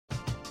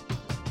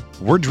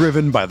We're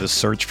driven by the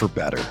search for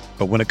better.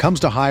 But when it comes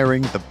to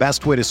hiring, the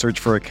best way to search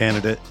for a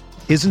candidate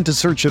isn't to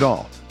search at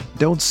all.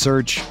 Don't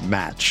search,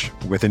 match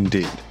with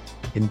Indeed.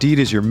 Indeed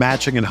is your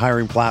matching and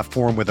hiring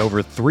platform with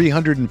over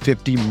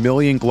 350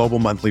 million global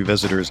monthly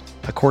visitors,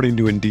 according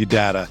to Indeed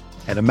data,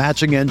 and a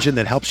matching engine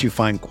that helps you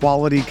find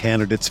quality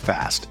candidates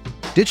fast.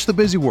 Ditch the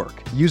busy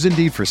work. Use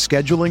Indeed for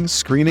scheduling,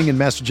 screening, and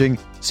messaging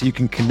so you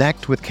can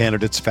connect with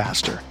candidates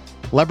faster.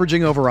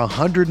 Leveraging over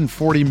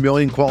 140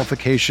 million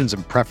qualifications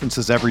and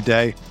preferences every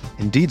day,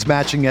 Indeed's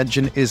matching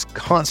engine is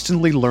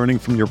constantly learning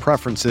from your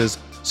preferences,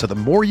 so the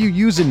more you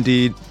use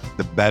Indeed,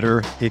 the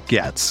better it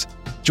gets.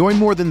 Join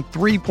more than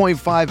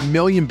 3.5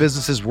 million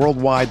businesses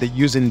worldwide that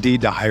use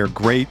Indeed to hire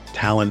great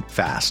talent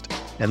fast.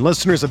 And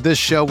listeners of this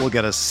show will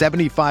get a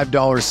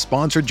 $75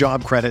 sponsored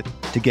job credit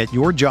to get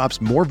your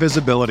jobs more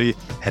visibility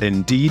at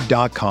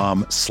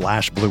Indeed.com/Blue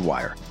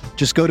Wire.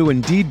 Just go to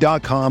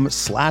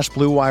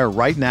Indeed.com/Blue Wire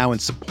right now and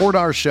support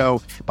our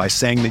show by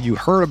saying that you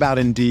heard about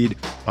Indeed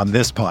on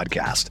this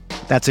podcast.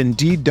 That's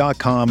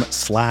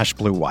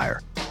Indeed.com/Blue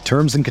Wire.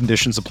 Terms and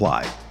conditions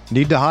apply.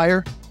 Need to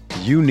hire?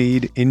 You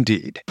need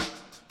Indeed.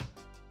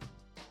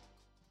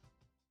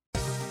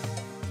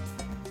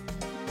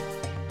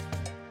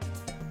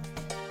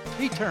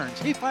 He turns,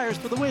 he fires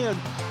for the win.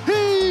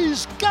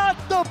 He's got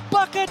the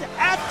bucket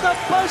at the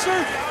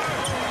buzzer.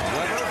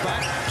 Weber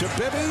back to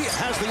Bibby,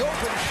 has the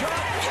open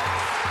shot.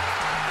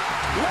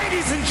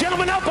 Ladies and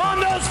gentlemen, up on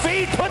those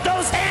feet, put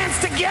those hands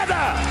together.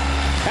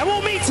 And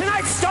we'll meet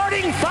tonight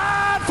starting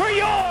five for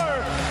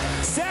your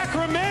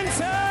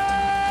Sacramento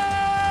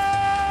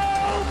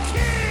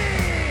Kings.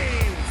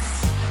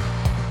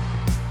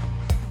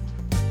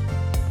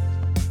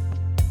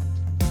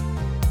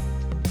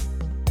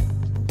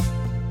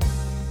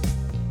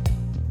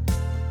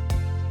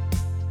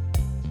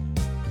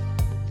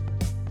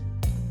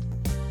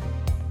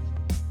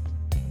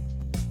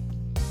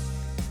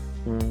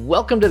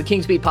 Welcome to the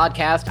Kings Beat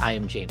podcast. I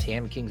am James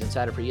Ham, Kings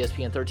Insider for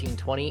ESPN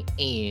 1320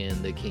 and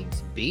the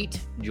Kings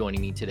Beat. Joining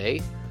me today,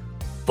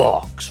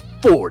 Fox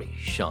 40,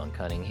 Sean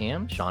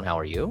Cunningham. Sean, how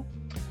are you?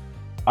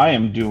 I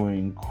am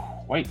doing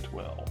quite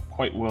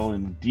well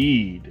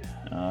indeed.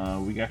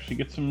 We actually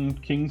get some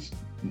Kings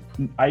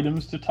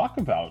items to talk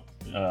about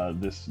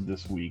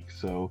this week.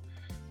 So,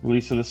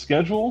 release of the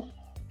schedule,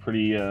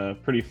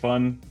 pretty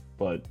fun,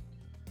 but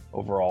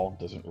overall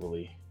doesn't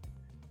really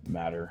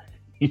matter.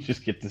 You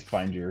just get to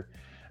find your.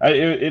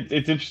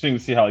 It's interesting to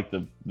see how like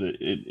the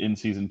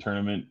in-season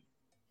tournament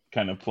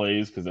kind of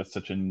plays because that's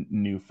such a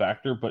new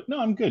factor. But no,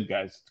 I'm good,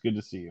 guys. It's good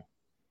to see you.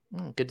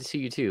 Good to see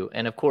you too.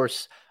 And of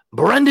course,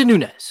 Brendan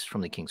Nunes from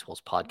the Kings Pulse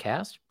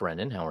podcast.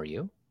 Brendan, how are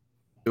you?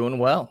 Doing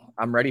well.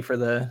 I'm ready for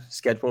the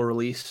schedule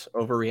release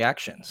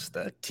overreactions.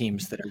 The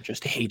teams that are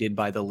just hated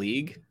by the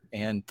league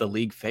and the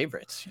league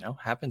favorites.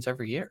 Happens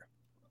every year.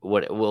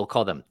 What we'll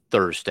call them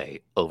Thursday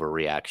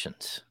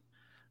overreactions.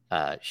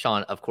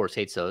 Sean, of course,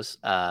 hates those.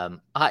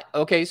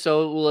 Okay,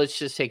 so let's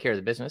just take care of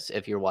the business.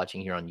 If you're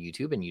watching here on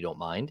YouTube and you don't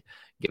mind,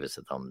 give us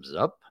a thumbs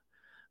up.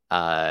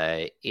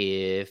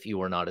 If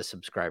you are not a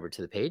subscriber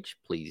to the page,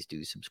 please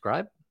do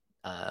subscribe.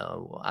 I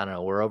don't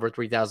know. We're over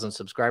 3,000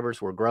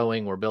 subscribers. We're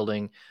growing. We're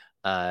building.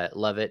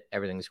 Love it.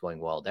 Everything's going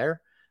well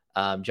there.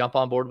 Jump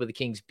on board with the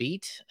Kings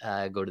Beat.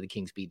 Go to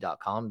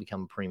thekingsbeat.com,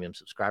 become a premium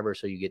subscriber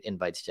so you get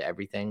invites to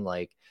everything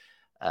like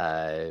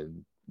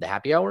the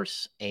happy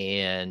hours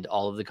and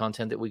all of the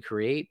content that we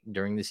create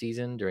during the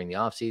season, during the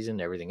off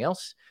season, everything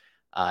else.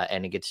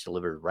 And it gets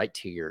delivered right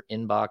to your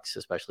inbox,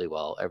 especially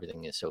while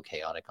everything is so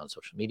chaotic on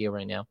social media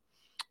right now.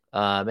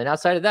 And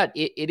outside of that,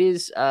 it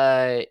is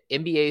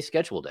NBA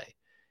schedule day.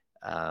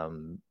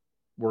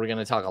 We're going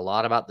to talk a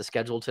lot about the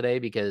schedule today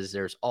because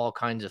there's all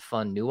kinds of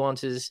fun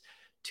nuances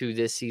to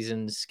this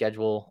season's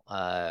schedule.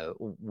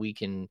 We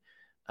can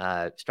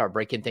start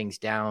breaking things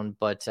down,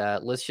 but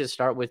let's just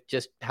start with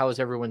just how is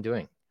everyone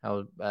doing?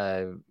 How,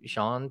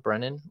 Sean,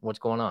 Brendan, what's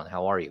going on?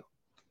 How are you?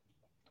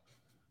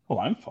 Well,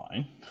 I'm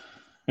fine.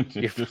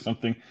 Is there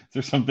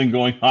something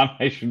going on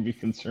I should be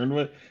concerned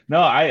with?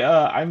 No,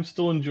 I'm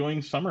still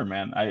enjoying summer,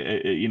 man.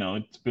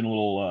 It's been a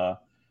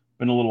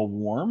little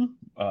warm,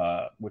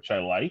 which I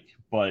like,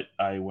 but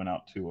I went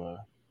out to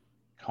a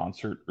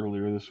concert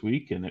earlier this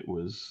week and it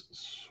was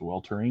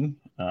sweltering.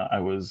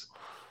 I was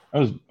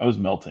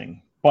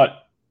melting,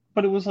 but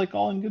it was like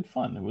all in good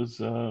fun. It was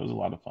a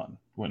lot of fun.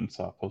 Went and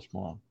saw Post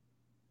Malone.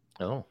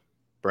 Oh,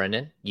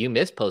 Brendan, you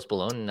missed Post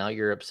Malone, and now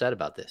you're upset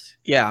about this.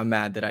 Yeah, I'm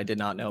mad that I did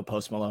not know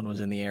Post Malone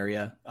was in the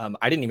area.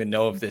 I didn't even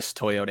know of this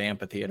Toyota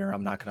amphitheater.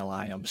 I'm not going to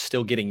lie. I'm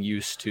still getting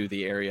used to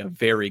the area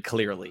very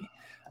clearly.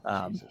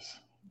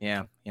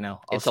 Yeah,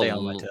 I'll stay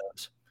on my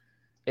toes.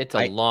 It's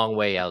a long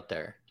way out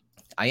there.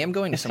 I am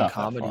going to some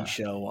comedy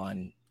show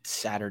on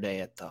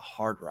Saturday at the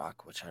Hard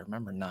Rock, which I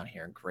remember not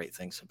hearing great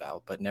things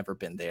about, but never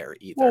been there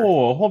either.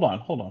 Whoa, hold on.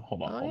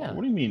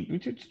 What do you mean?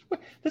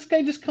 This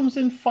guy just comes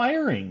in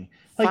firing.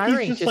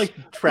 He's just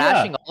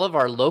trashing all of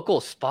our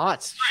local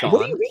spots, Sean.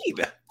 What do you mean?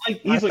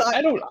 I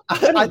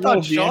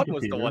thought Sean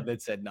was the one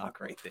that said not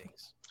great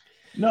things.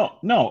 No,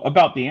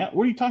 about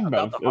what are you talking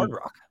about? The Hard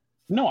Rock.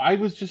 No, I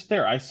was just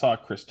there. I saw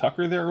Chris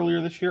Tucker there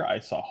earlier this year. I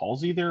saw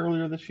Halsey there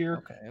earlier this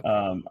year.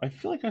 Okay. I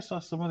feel like I saw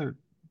some other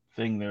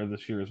thing there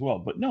this year as well.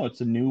 But no,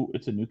 it's a new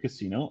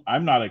casino.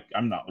 I'm not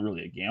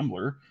really a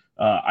gambler.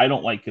 I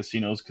don't like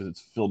casinos because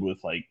it's filled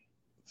with like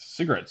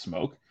cigarette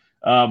smoke.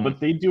 But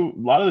they do, a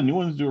lot of the new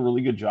ones do a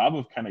really good job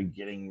of kind of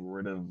getting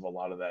rid of a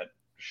lot of that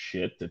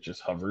shit that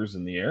just hovers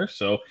in the air.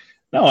 So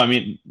no, I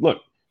mean,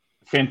 look,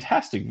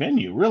 fantastic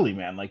venue, really,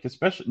 man. Like,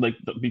 especially like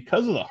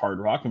because of the Hard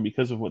Rock and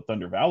because of what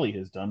Thunder Valley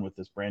has done with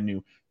this brand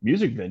new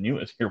music venue.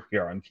 As here we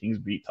are on Kings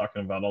Beat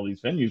talking about all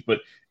these venues, but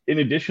in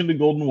addition to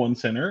Golden One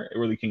Center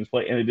where the Kings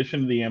play, in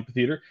addition to the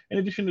amphitheater, in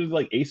addition to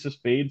like Ace of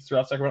Spades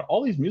throughout Sacramento,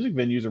 all these music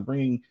venues are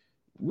bringing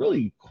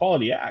really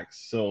quality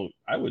acts. So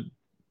I would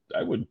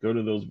go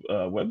to those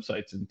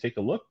websites and take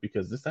a look,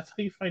 because that's how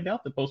you find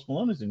out that Post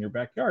Malone is in your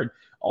backyard.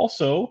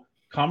 Also,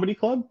 Comedy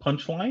Club,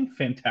 Punchline,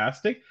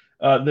 fantastic.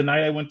 The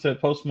night I went to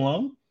Post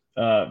Malone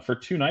for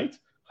 2 nights,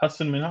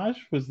 Hassan Minhaj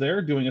was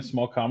there doing a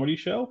small comedy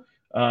show.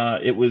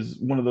 It was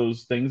one of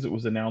those things that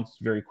was announced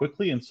very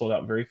quickly and sold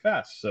out very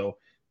fast. So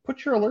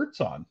put your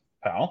alerts on,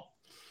 pal.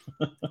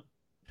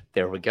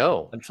 There we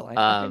go. Punchline.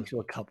 I've been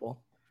to a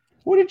couple.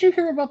 What did you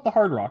hear about the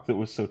Hard Rock that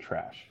was so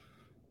trash?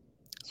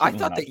 I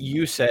thought that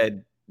you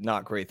said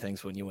not great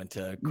things when you went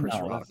to Chris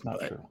Rock. That's not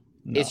true.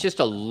 No. It's just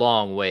a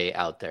long way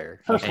out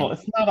there. First of all,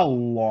 it's not a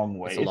long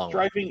way.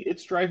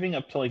 It's driving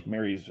up to like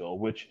Marysville,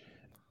 which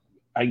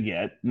I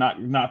get. Not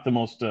the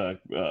most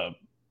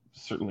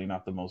certainly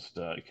not the most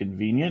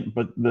convenient,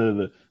 but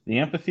the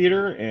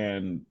amphitheater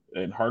and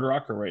Hard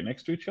Rock are right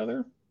next to each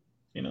other.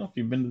 You know, if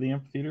you've been to the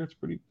amphitheater,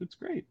 it's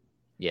great.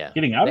 Yeah.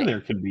 Getting out of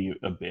there can be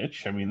a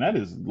bitch. I mean, that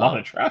is a lot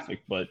of traffic,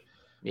 but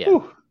yeah.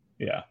 Whew,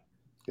 yeah.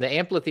 The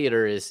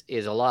amphitheater is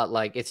a lot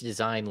like, it's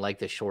designed like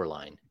the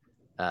Shoreline.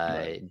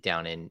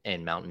 Down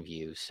in Mountain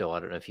View. So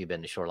I don't know if you've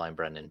been to Shoreline,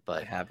 Brendan,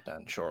 but I have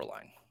done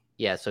Shoreline.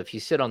 Yeah. So if you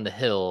sit on the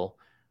hill,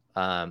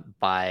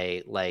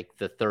 by like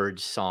the third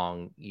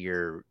song,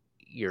 your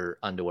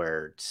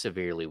underwear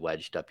severely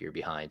wedged up your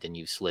behind, and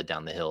you slid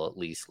down the hill at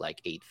least like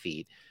 8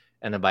 feet.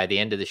 And then by the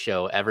end of the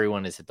show,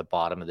 everyone is at the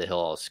bottom of the hill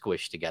all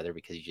squished together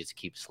because you just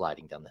keep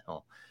sliding down the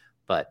hill.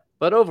 But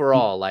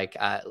overall, like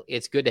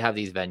it's good to have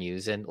these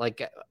venues. And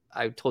like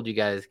I told you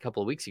guys a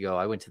couple of weeks ago,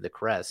 I went to the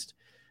Crest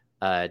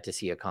to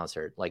see a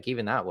concert. Like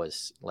even that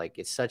was like,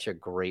 it's such a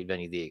great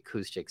venue. The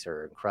acoustics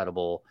are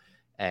incredible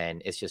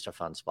and it's just a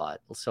fun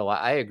spot. So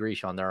I agree,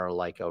 Sean, there are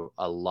like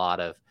a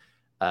lot of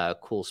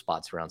cool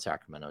spots around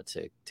Sacramento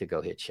to go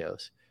hit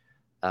shows.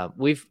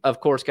 We've of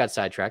course got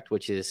sidetracked,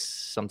 which is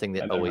something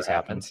that always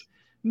happens.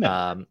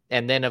 No.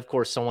 And then of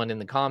course someone in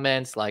the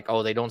comments like,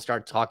 oh, they don't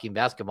start talking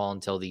basketball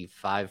until the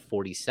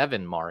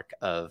 5:47 mark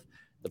of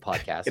the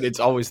podcast. And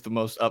it's always the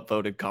most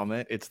upvoted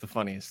comment. It's the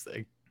funniest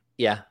thing.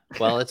 Yeah,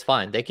 well, it's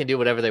fine. They can do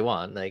whatever they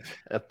want. Like,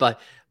 but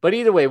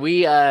either way,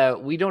 we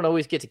don't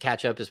always get to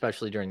catch up,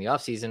 especially during the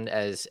off season,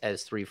 as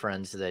 3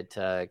 friends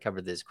that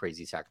cover this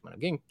crazy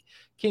Sacramento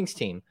Kings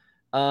team.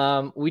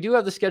 We do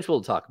have the schedule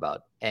to talk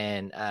about,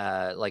 and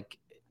like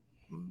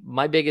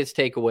my biggest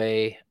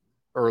takeaway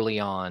early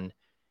on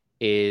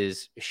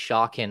is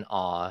shock and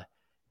awe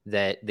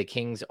that the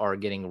Kings are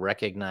getting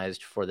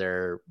recognized for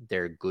their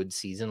good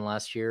season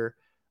last year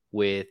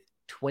with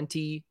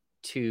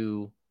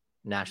 22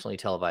 nationally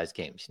televised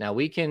games. Now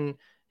we can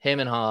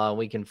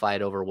we can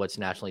fight over what's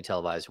nationally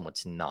televised and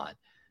what's not,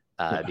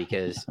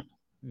 because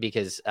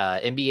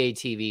NBA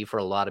TV for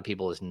a lot of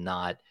people is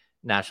not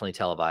nationally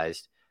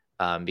televised,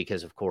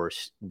 because of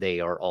course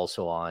they are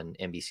also on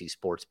NBC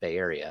Sports Bay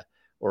Area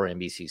or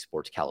NBC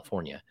Sports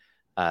California.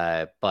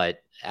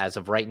 But as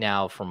of right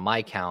now, from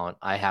my count,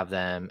 I have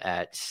them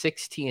at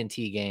 6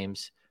 TNT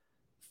games,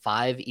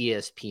 5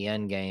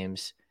 ESPN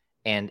games,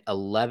 and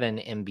 11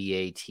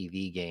 NBA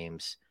TV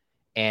games.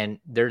 And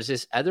there's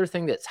this other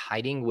thing that's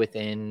hiding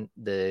within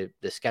the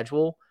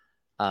schedule,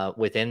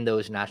 within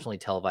those nationally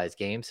televised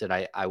games that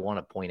I want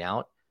to point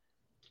out.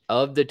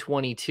 Of the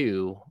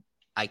 22,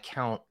 I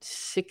count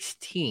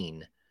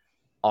 16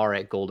 are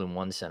at Golden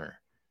One Center.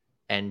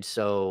 And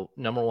so,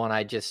 number one,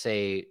 I just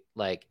say,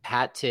 like,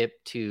 hat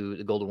tip to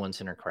the Golden One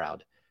Center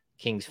crowd,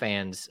 Kings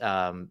fans,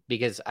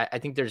 because I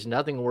think there's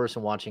nothing worse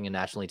than watching a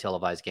nationally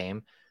televised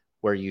game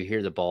where you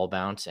hear the ball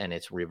bounce and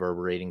it's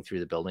reverberating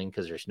through the building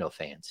because there's no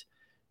fans.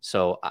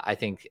 So I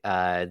think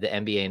the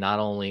NBA not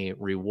only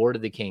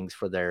rewarded the Kings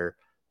for their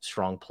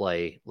strong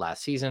play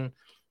last season,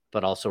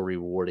 but also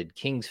rewarded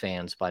Kings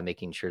fans by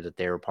making sure that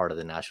they were part of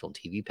the national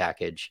TV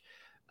package.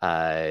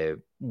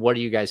 What are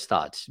you guys'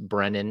 thoughts?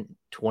 Brendan,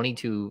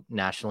 22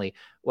 nationally.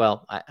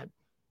 Well,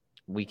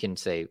 we can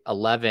say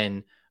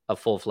 11 of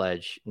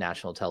full-fledged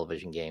national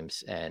television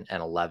games and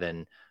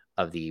 11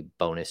 of the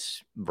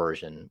bonus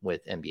version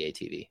with NBA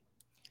TV.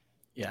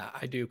 Yeah,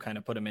 I do kind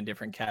of put them in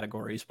different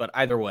categories, but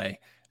either way,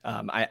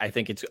 I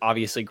think it's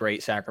obviously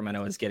great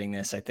Sacramento is getting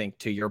this. I think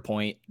to your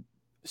point,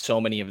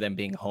 so many of them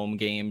being home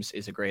games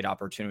is a great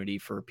opportunity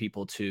for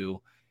people to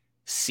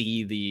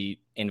see the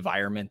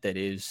environment that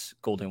is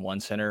Golden One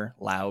Center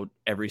loud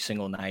every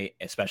single night,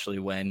 especially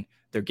when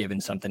they're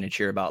given something to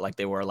cheer about like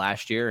they were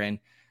last year. And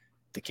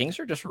the Kings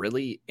are just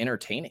really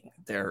entertaining.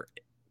 They're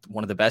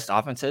one of the best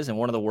offenses and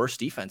one of the worst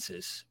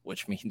defenses,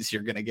 which means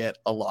you're going to get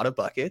a lot of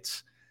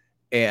buckets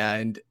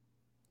and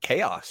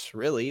chaos.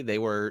 Really, they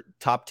were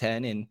top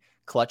 10 in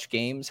clutch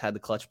games, had the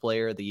clutch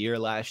player of the year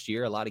last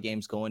year, a lot of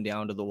games going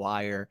down to the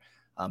wire.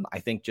 I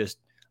think just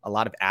a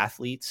lot of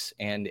athletes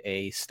and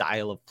a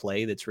style of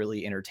play that's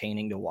really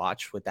entertaining to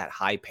watch with that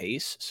high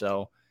pace.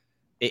 So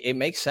it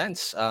makes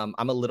sense. I'm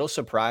a little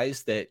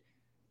surprised that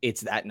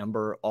it's that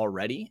number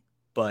already,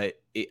 but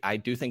I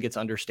do think it's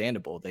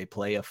understandable. They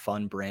play a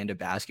fun brand of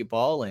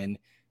basketball, and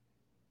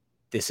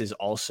this is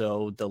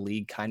also the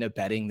league kind of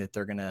betting that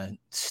they're going to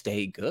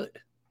stay good.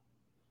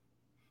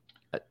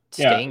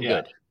 Staying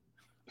good.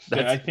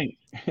 I think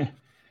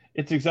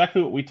it's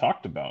exactly what we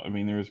talked about. I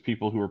mean, there's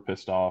people who are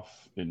pissed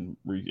off in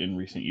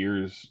recent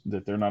years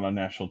that they're not on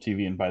national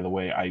TV. And by the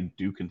way, I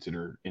do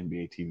consider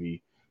NBA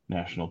TV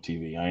national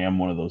TV. I am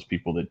one of those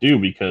people that do,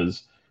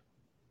 because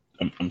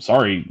I'm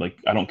sorry, like,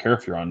 I don't care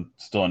if you're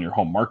still on your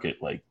home market.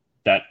 Like,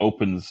 that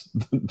opens,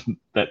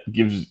 that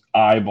gives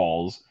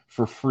eyeballs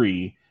for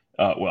free.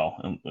 Well,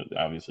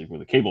 obviously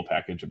with a cable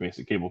package, a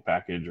basic cable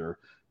package, or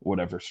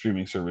whatever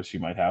streaming service you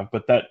might have,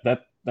 but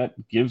that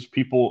gives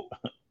people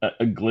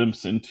a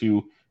glimpse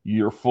into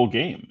your full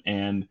game,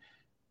 and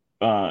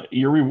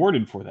you're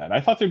rewarded for that. I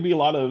thought there'd be a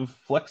lot of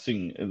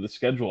flexing in the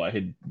schedule.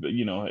 I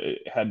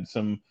had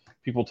some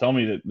people tell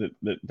me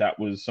that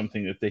was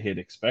something that they had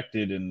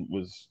expected and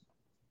was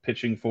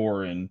pitching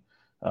for, and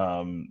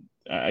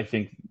I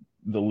think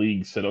the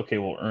league said, okay,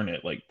 we'll earn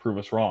it, like, prove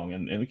us wrong,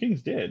 and the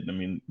Kings did. I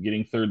mean,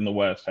 getting third in the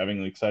West, having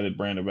an excited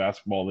brand of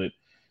basketball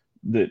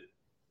that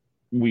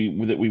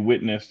we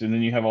witnessed, and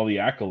then you have all the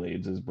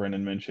accolades, as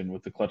Brendan mentioned,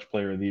 with the clutch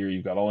player of the year.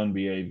 You've got all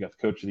NBA, you've got the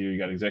coach of the year, you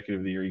got executive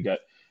of the year,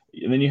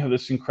 and then you have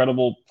this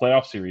incredible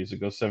playoff series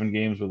that goes 7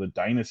 games with a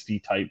dynasty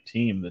type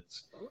team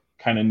that's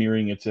kind of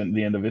nearing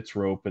the end of its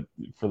rope,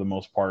 for the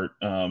most part,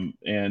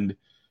 and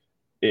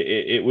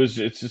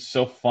it's just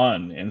so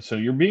fun, and so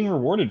you're being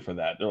rewarded for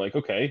that. They're like,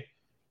 okay,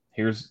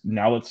 they're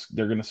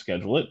going to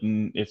schedule it,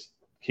 and it's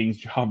King's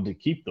job to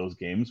keep those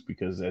games,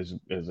 because as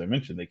I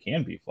mentioned, they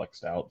can be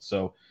flexed out.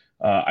 So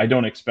I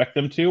don't expect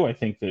them to. I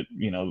think that,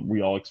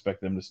 we all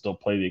expect them to still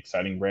play the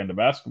exciting brand of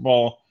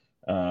basketball.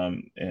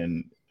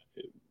 And,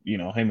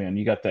 hey man,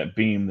 you got that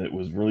beam that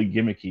was really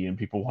gimmicky and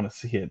people want to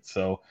see it.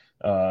 So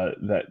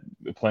that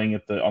playing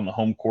on the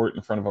home court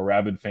in front of a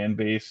rabid fan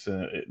base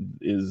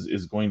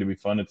is going to be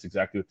fun. It's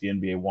exactly what the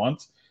NBA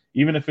wants,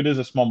 even if it is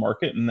a small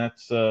market. And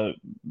that's the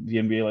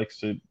NBA likes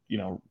to,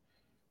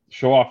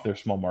 show off their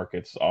small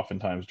markets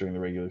oftentimes during the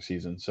regular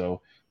season.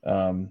 So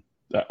I'm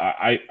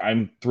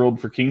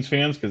thrilled for Kings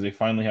fans, because they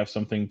finally have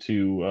something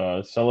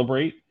to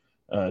celebrate.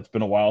 It's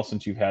been a while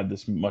since you've had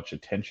this much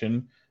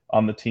attention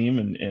on the team,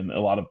 and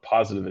a lot of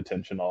positive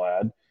attention, I'll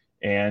add.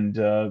 And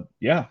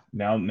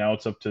now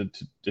it's up to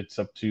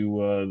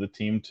the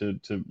team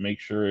to make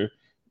sure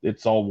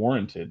it's all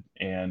warranted,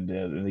 and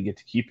they get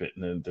to keep it,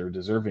 and they're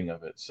deserving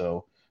of it.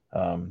 So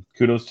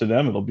kudos to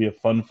them. It'll be a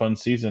fun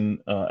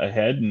season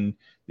ahead. And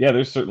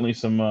there's certainly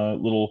some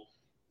little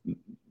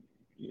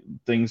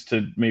things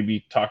to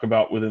maybe talk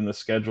about within the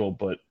schedule,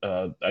 but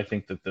I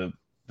think that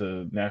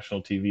the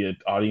national TV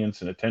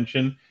audience and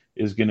attention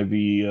is going to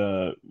be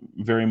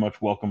very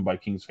much welcomed by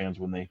Kings fans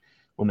when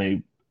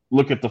they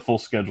look at the full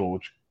schedule,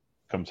 which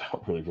comes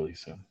out really, really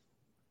soon.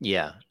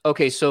 Yeah.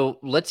 Okay. So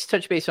let's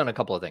touch base on a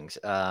couple of things.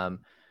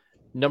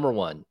 Number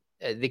one,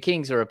 the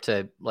Kings are up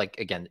to, like,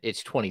 again,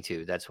 it's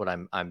 22. That's what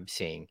I'm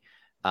seeing.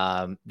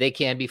 They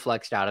can be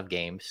flexed out of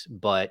games,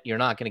 but you're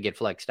not going to get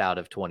flexed out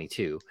of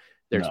 22.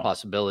 There's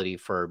possibility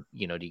for,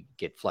 to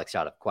get flexed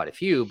out of quite a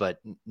few, but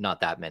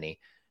not that many.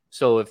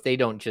 So if they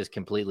don't just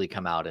completely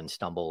come out and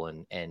stumble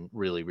and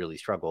really, really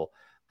struggle,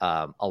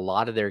 a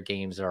lot of their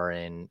games are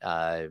in,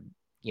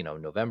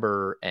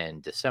 November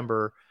and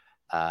December.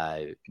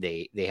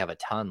 They have a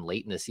ton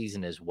late in the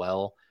season as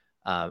well.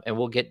 And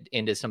we'll get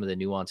into some of the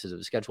nuances of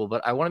the schedule,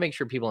 but I want to make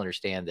sure people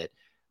understand that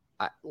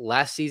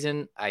last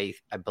season, I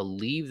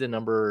believe the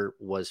number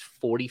was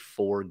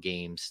 44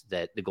 games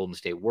that the Golden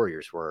State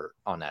Warriors were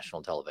on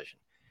national television.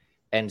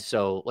 And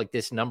so, like,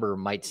 this number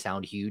might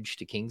sound huge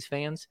to Kings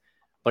fans,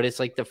 but it's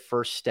like the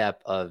first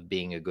step of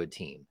being a good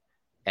team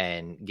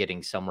and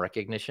getting some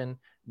recognition.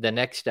 The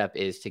next step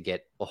is to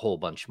get a whole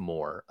bunch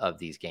more of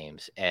these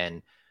games.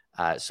 And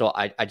so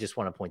I just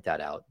want to point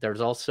that out. There's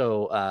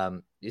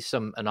also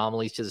some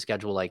anomalies to the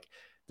schedule. Like,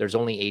 there's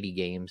only 80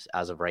 games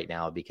as of right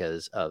now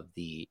because of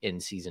the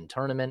in-season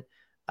tournament.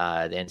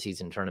 The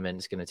in-season tournament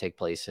is going to take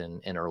place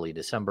in early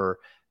December.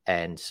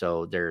 And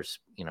so there's,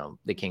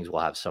 the Kings will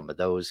have some of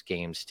those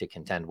games to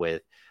contend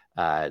with.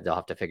 They'll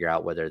have to figure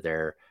out whether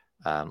they're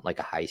like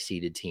a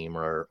high-seeded team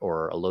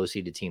or a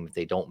low-seeded team. If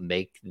they don't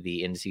make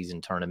the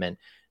in-season tournament,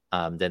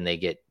 then they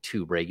get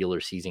 2 regular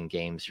season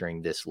games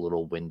during this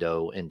little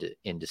window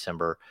in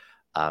December.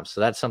 So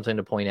that's something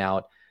to point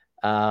out.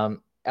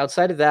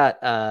 Outside of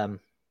that,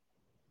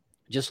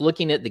 just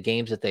looking at the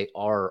games that they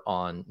are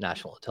on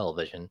national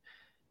television,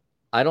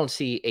 I don't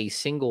see a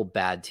single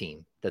bad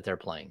team that they're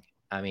playing.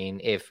 I mean,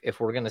 if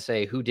we're going to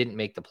say who didn't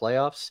make the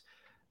playoffs,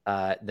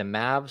 The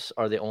Mavs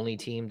are the only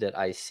team that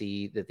I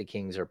see that the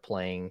Kings are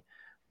playing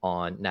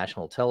on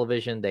national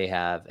television. They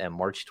have a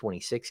March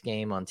 26th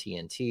game on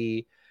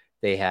TNT.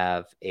 They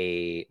have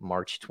a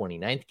March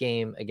 29th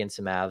game against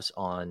the Mavs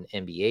on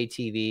NBA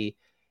TV.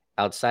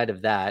 Outside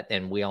of that,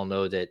 and we all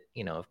know that,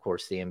 of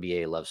course, the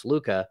NBA loves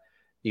Luka.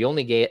 The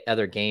only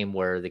other game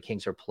where the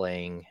Kings are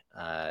playing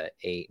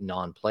a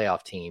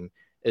non-playoff team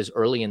is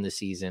early in the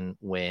season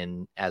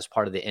when, as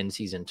part of the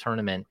in-season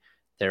tournament,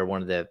 they're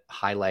one of the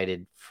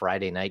highlighted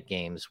Friday night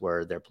games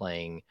where they're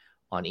playing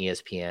on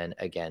ESPN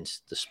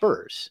against the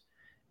Spurs.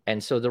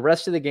 And so the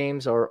rest of the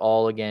games are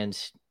all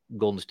against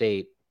Golden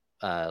State,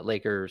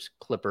 Lakers,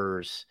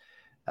 Clippers,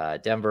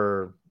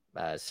 Denver,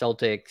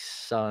 Celtics,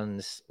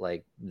 Suns,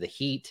 like the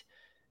Heat,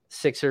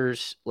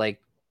 Sixers.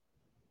 Like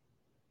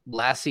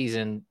last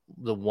season,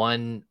 the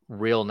one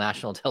real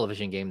national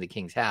television game the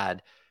Kings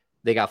had,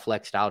 they got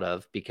flexed out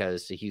of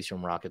because the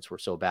Houston Rockets were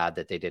so bad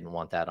that they didn't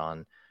want that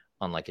on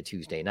like a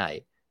Tuesday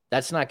night.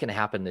 That's not going to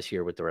happen this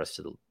year with the rest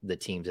of the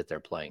teams that they're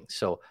playing.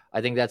 So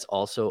I think that's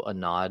also a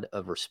nod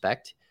of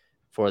respect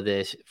for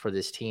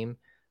this team.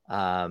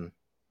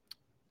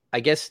 I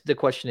guess the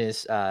question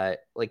is,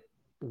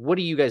 what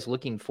are you guys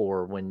looking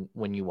for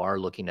when you are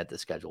looking at the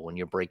schedule, when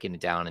you're breaking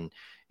it down? And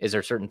is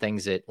there certain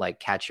things that like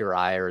catch your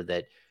eye, or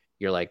that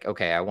you're like,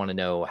 okay, I want to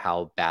know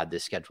how bad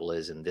this schedule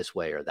is in this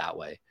way or that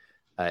way?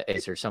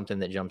 Is there something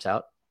that jumps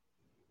out?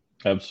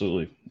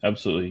 Absolutely.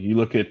 You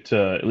look at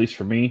least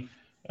for me,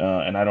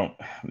 and I don't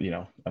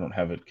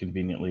have it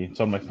conveniently. It's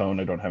on my phone.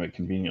 I don't have it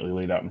conveniently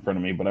laid out in front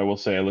of me, but I will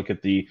say I look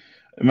at the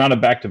amount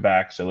of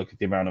back-to-backs. I look at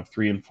the amount of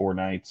 3 and 4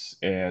 nights,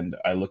 and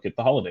I look at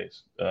the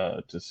holidays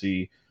to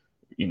see,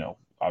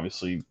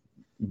 obviously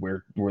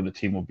where the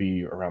team will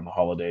be around the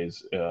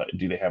holidays.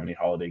 Do they have any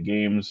holiday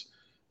games?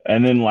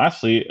 And then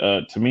lastly,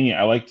 to me,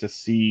 I like to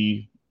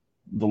see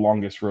the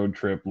longest road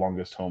trip,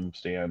 longest home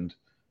stand.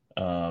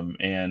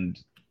 And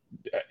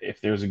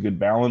if there's a good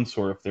balance,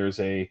 or if there's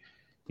you're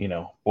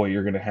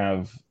going to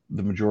have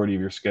the majority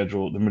of your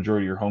schedule, the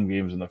majority of your home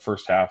games in the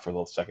first half or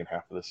the second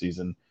half of the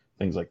season,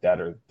 things like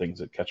that are things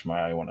that catch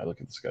my eye when I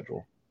look at the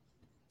schedule.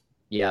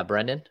 Yeah,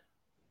 Brendan?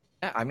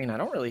 Yeah, I mean, I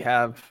don't really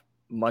have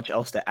much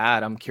else to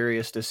add. I'm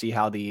curious to see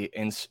how the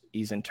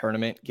in-season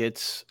tournament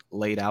gets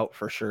laid out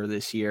for sure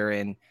this year,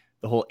 and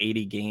the whole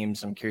 80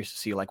 games. I'm curious to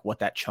see like what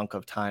that chunk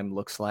of time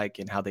looks like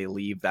and how they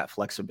leave that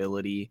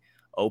flexibility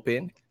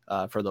open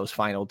for those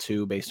final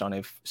 2, based on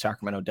if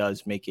Sacramento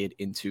does make it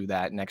into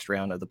that next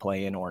round of the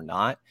play-in or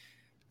not.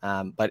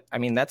 But I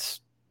mean,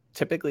 that's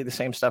typically the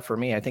same stuff for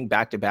me. I think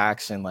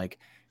back-to-backs and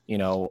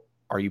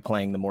are you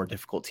playing the more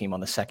difficult team on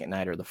the second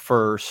night or the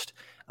first?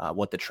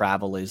 What the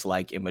travel is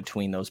like in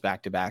between those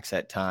back-to-backs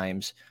at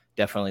times.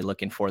 Definitely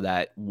looking for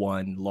that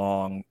one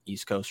long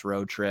East Coast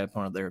road trip.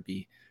 Or there would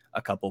be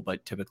a couple,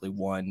 but typically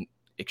one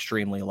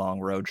extremely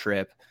long road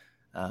trip.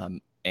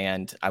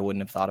 And I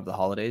wouldn't have thought of the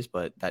holidays,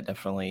 but that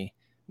definitely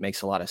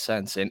makes a lot of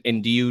sense.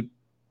 And do you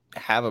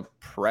have a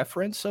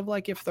preference of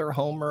like if they're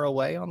home or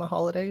away on the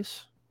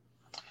holidays?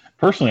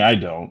 Personally, I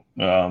don't.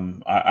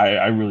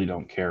 I really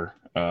don't care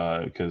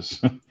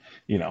because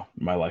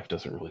my life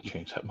doesn't really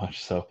change that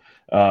much. So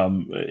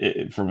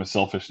from a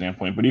selfish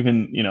standpoint, but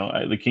even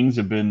the Kings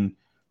have been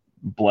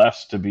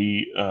blessed to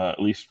be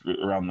at least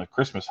around the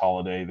Christmas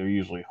holiday. They're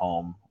usually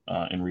home.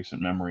 In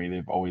recent memory,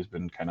 they've always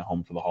been kind of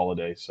home for the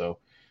holiday. So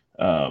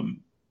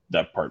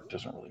that part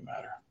doesn't really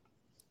matter.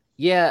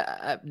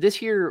 Yeah, this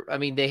year, I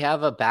mean, they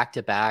have a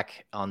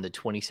back-to-back on the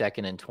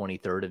 22nd and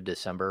 23rd of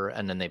December,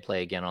 and then they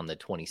play again on the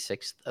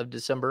 26th of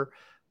December,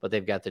 but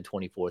they've got the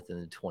 24th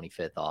and the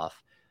 25th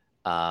off.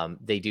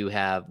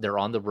 They're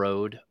on the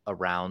road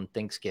around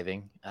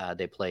Thanksgiving.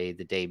 They play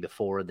the day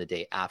before and the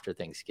day after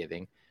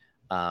Thanksgiving.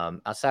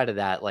 Outside of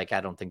that,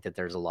 I don't think that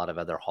there's a lot of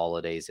other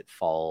holidays that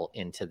fall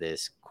into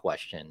this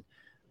question.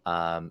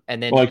 And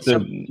then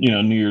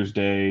New Year's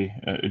Day,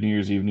 New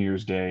Year's Eve, New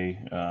Year's Day.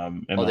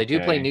 They do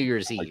play New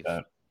Year's Eve.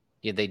 Like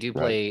yeah, they do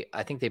play. Right.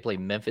 I think they play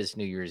Memphis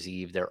New Year's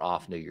Eve. They're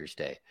off New Year's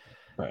Day.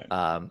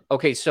 Right.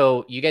 Okay,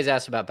 so you guys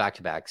asked about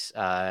back-to-backs.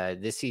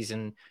 This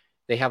season,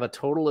 they have a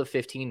total of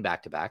 15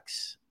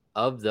 back-to-backs.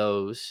 Of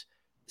those,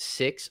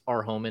 6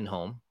 are home and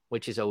home,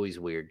 which is always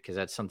weird because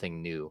that's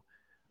something new.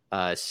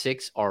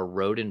 6 are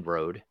road and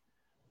road.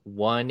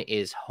 1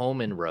 is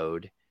home and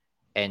road.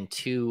 And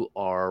 2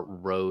 are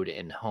road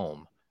and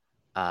home.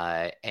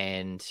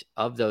 And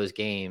of those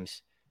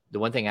games, the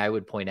one thing I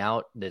would point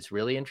out that's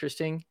really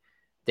interesting,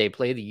 they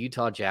play the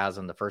Utah Jazz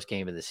on the first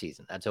game of the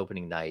season. That's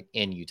opening night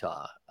in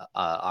Utah,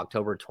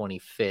 October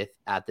 25th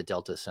at the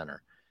Delta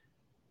Center.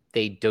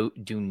 They do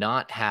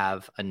not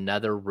have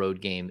another road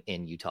game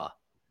in Utah,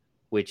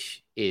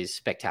 which is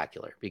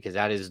spectacular because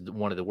that is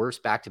one of the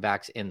worst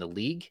back-to-backs in the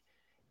league.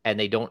 And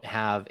they don't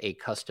have a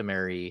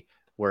customary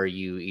where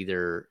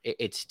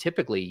it's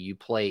typically you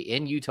play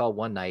in Utah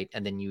one night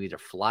and then you either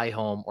fly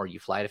home or you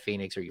fly to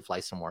Phoenix or you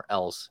fly somewhere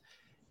else.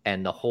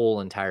 And the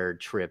whole entire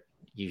trip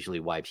usually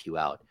wipes you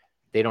out.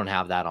 They don't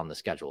have that on the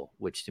schedule,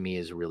 which to me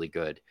is really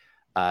good.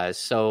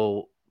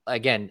 So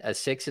again, a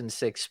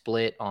 6-6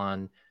 split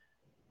on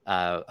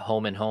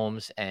home and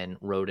homes and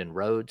road and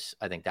roads.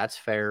 I think that's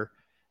fair.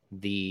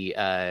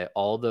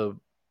 All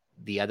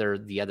the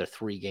other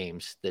 3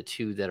 games, the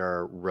 2 that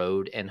are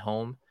road and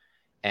home,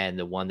 and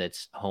the one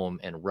that's home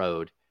and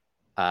road,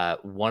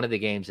 one of the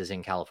games is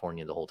in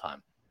California the whole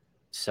time.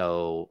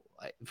 So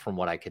from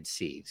what I could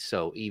see,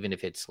 so even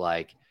if it's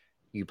like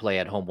you play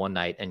at home one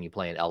night and you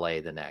play in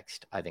LA the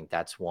next, I think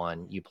that's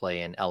one. You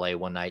play in LA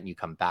one night and you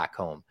come back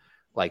home.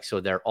 Like, so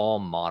they're all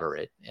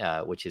moderate,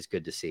 which is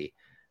good to see.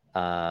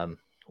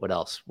 What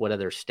else? What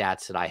other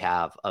stats that I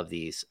have of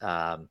these?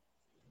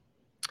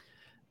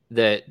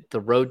 The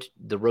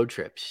road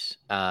trips.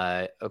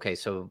 Okay,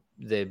 so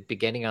the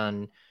beginning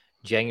on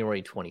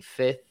January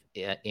 25th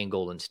in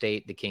Golden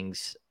State, the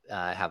Kings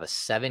have a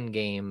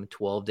 7-game,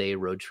 12-day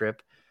road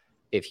trip.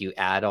 If you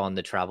add on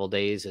the travel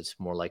days, it's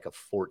more like a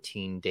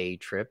 14-day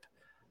trip,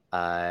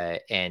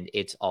 and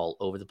it's all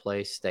over the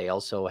place. They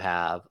also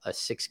have a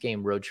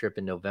 6-game road trip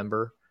in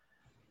November,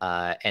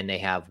 and they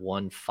have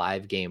one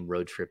 5-game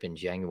road trip in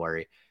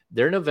January.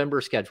 Their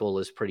November schedule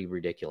is pretty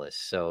ridiculous.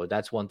 So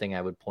that's one thing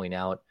I would point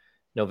out.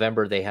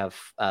 November, they have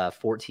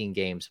 14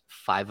 games.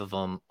 5 of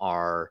them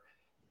are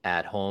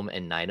at home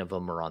and 9 of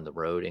them are on the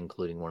road,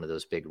 including one of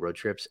those big road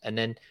trips. And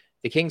then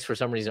the Kings, for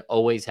some reason,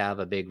 always have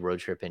a big road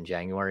trip in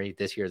January.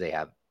 This year, they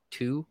have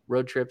 2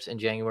 road trips in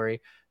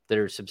January that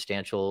are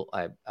substantial.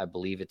 I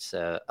believe it's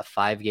a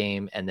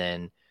 5-game, and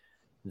then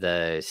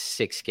the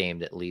 6-game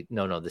that the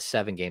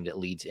 7-game that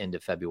leads into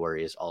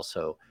February is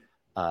also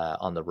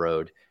on the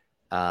road.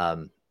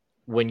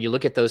 When you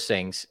look at those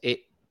things,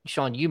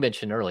 Sean, you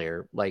mentioned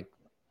earlier, like,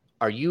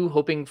 are you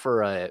hoping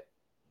for a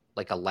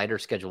lighter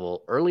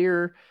schedule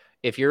earlier?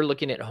 If you're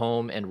looking at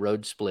home and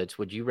road splits,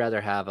 would you rather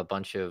have a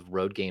bunch of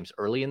road games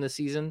early in the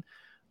season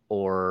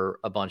or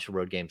a bunch of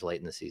road games late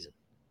in the season?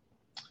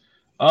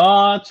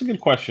 It's a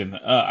good question.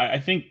 I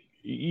think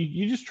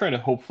you just try to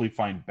hopefully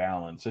find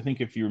balance. I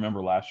think if you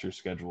remember last year's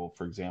schedule,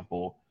 for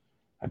example,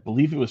 I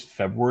believe it was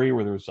February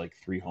where there was like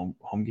 3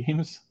 home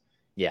games.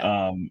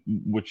 Yeah.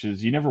 Which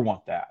is, you never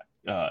want that.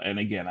 And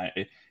again,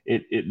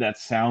 that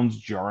sounds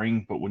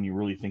jarring, but when you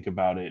really think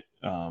about it,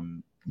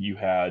 you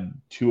had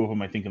 2 of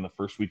them, I think, in the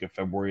first week of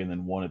February, and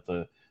then 1 at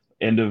the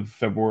end of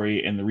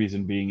February. And the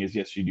reason being is,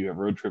 yes, you do have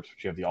road trips,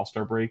 but you have the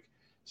All-Star break.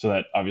 So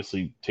that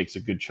obviously takes a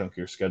good chunk of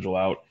your schedule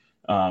out.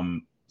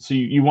 So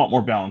you want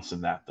more balance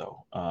than that,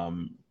 though.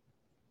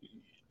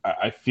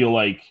 I feel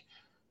like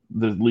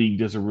the league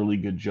does a really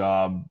good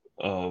job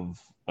of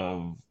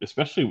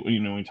especially,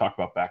 when we talk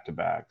about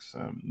back-to-backs,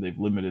 they've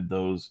limited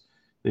those.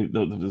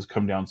 Those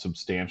come down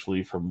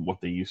substantially from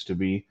what they used to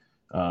be.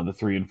 The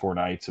 3 and 4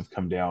 nights have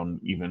come down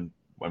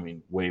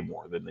way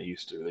more than they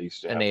used to.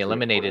 And they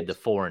eliminated the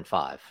 4 and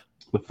 5.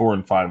 The 4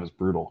 and 5 is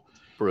brutal.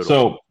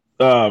 So,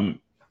 if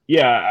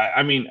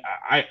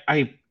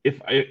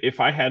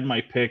I had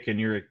my pick, and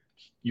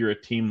you're a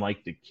team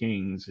like the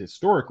Kings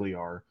historically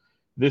are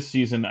this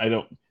season, I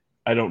don't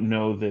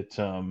know that.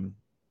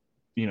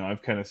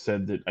 I've kind of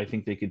said that I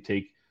think they could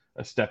take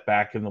a step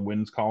back in the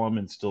wins column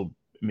and still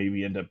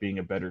maybe end up being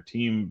a better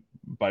team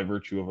by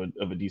virtue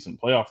of a decent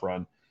playoff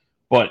run.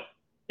 But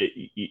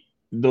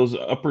those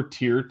upper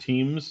tier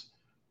teams,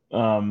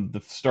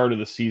 the start of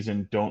the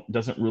season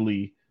doesn't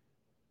really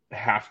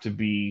have to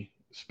be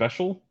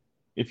special,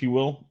 if you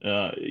will.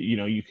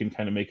 You can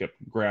kind of make up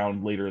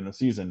ground later in the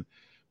season.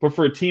 But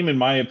for a team, in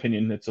my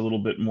opinion, that's a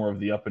little bit more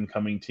of the up and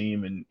coming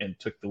team and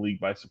took the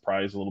league by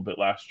surprise a little bit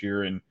last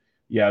year. And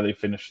yeah, they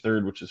finished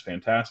 3rd, which is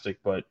fantastic.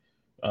 But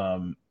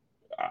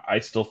I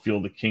still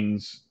feel the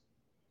Kings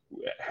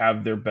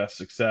have their best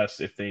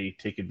success if they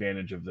take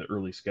advantage of the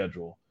early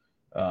schedule,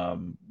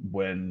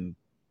 when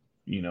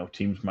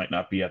teams might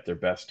not be at their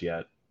best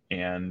yet.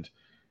 And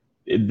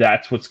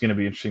that's what's going to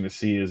be interesting to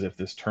see, is if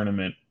this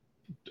tournament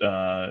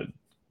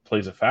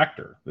plays a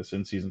factor. This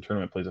in-season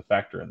tournament plays a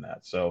factor in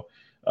that. So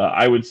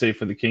I would say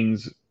for the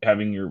Kings,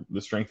 having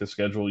the strength of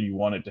schedule, you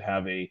want it to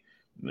have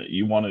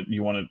you want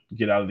to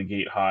get out of the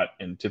gate hot.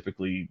 And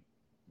typically,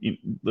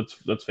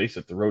 let's face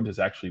it, the road has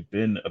actually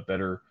been a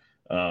better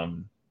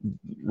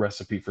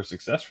recipe for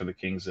success for the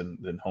Kings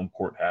than home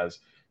court has.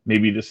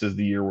 Maybe this is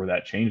the year where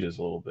that changes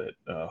a little bit.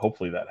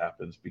 Hopefully that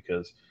happens,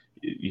 because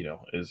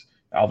as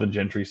Alvin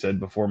Gentry said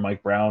before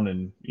Mike Brown,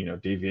 and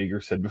Dave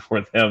Yeager said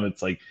before them,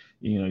 it's like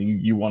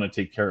you want to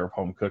take care of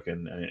home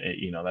cooking.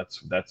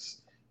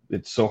 That's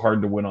it's so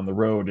hard to win on the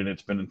road, and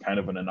it's been kind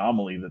of an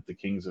anomaly that the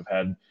Kings have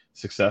had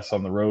success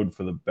on the road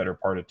for the better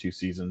part of 2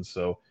 seasons.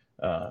 So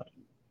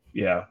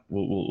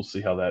we'll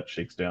see how that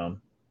shakes down.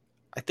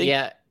 I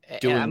think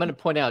I'm going to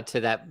point out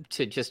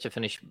to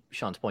finish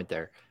Sean's point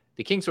there.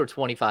 The Kings were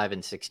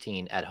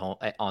 25-16 at home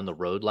on the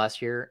road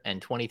last year, and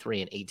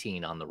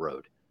 23-18 on the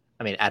road.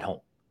 I mean, at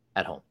home.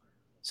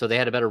 So they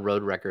had a better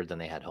road record than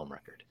they had home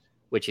record,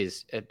 which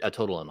is a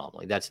total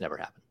anomaly. That's never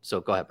happened.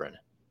 So go ahead,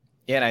 Brendan.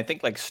 Yeah, and I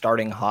think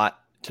starting hot,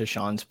 to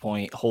Sean's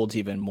point, holds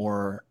even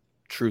more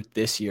truth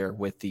this year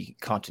with the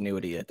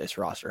continuity that this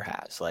roster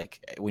has.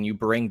 When you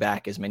bring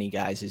back as many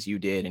guys as you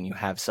did, and you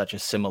have such a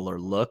similar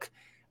look,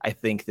 I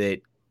think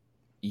that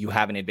you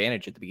have an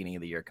advantage at the beginning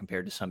of the year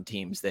compared to some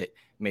teams that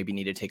maybe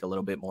need to take a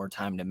little bit more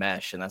time to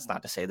mesh. And that's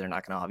not to say they're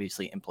not going to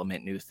obviously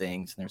implement new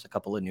things. And there's a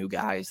couple of new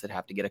guys that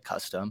have to get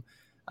accustomed.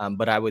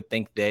 But I would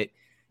think that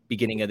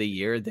beginning of the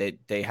year that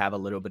they have a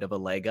little bit of a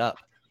leg up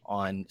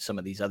on some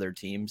of these other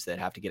teams that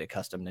have to get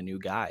accustomed to new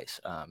guys.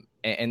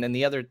 And then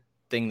the other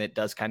thing that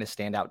does kind of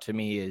stand out to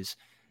me is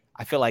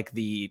I feel like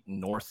the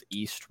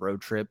Northeast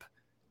road trip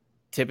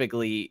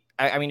typically,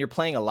 I mean, you're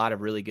playing a lot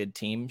of really good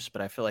teams,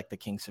 but I feel like the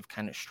Kings have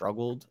kind of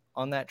struggled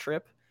on that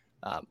trip.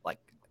 Like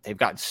they've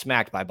gotten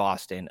smacked by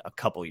Boston a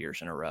couple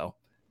years in a row.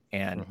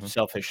 And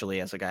selfishly,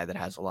 as a guy that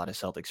has a lot of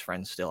Celtics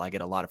friends still, I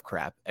get a lot of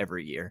crap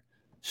every year.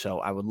 So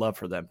I would love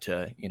for them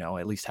to,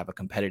 at least have a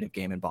competitive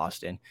game in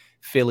Boston.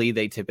 Philly,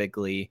 they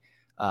typically,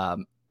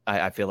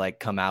 I feel like,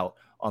 come out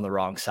on the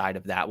wrong side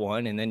of that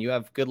one. And then you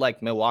have good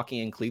like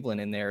Milwaukee and Cleveland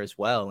in there as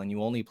well. And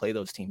you only play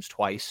those teams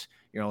twice.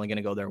 You're only going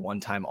to go there one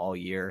time all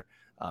year.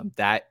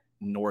 That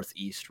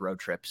Northeast road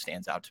trip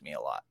stands out to me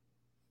a lot.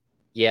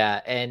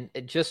 Yeah, and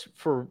just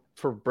for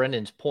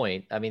Brendan's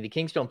point, I mean, the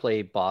Kings don't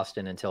play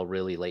Boston until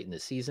really late in the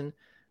season.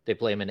 They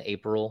play them in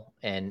April,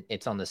 and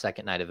it's on the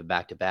second night of a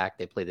back-to-back.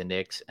 They play the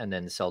Knicks and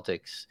then the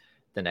Celtics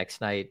the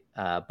next night.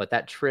 But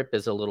that trip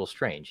is a little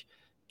strange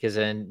because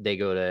then they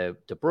go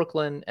to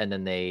Brooklyn, and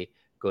then they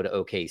go to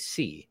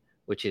OKC,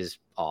 which is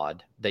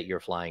odd that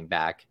you're flying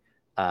back.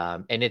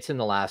 And it's in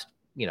the last,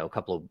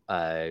 couple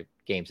of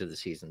games of the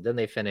season. Then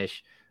they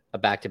finish a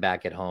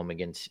back-to-back at home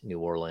against New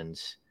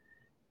Orleans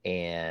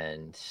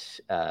and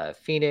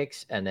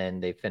Phoenix, and then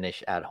they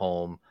finish at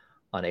home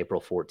on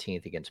April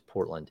 14th against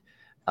Portland.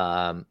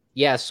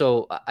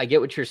 So I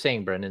get what you're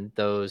saying, Brendan.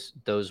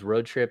 Those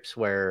road trips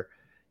where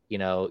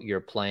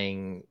you're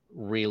playing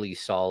really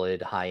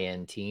solid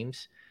high-end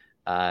teams,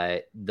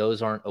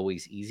 those aren't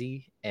always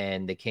easy,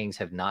 and the Kings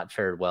have not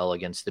fared well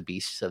against the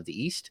beasts of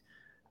the East.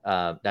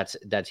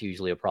 That's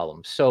usually a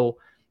problem. So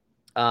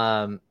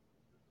I'm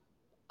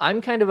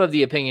kind of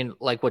the opinion,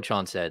 like what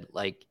Sean said,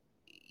 like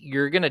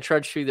you're going to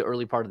trudge through the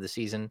early part of the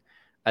season.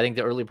 I think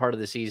the early part of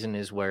the season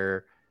is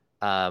where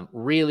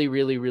really,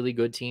 really, really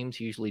good teams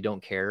usually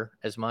don't care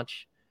as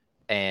much.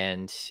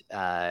 And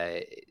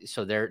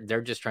so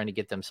they're just trying to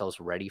get themselves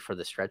ready for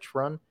the stretch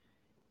run.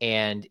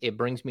 And it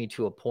brings me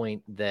to a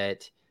point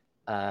that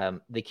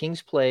the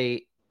Kings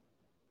play,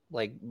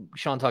 like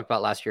Sean talked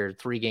about last year,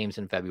 3 games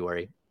in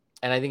February.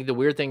 And I think the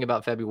weird thing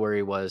about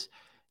February was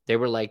they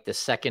were like the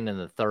 2nd and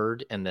the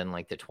 3rd and then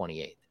like the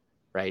 28th,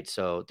 right?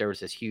 So there was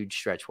this huge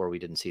stretch where we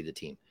didn't see the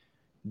team.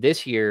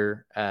 This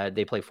year,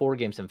 they play 4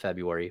 games in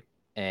February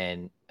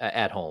and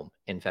at home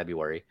in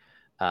February,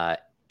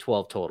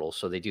 12 total.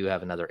 So they do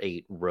have another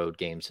 8 road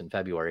games in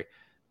February.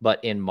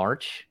 But in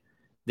March,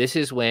 this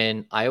is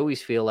when I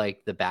always feel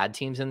like the bad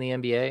teams in the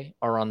NBA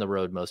are on the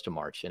road most of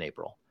March and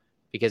April,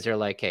 because they're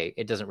like, hey,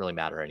 it doesn't really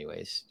matter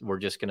anyways. We're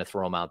just going to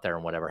throw them out there,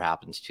 and whatever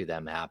happens to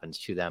them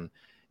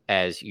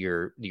as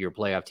your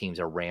playoff teams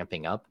are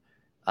ramping up.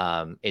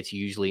 It's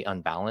usually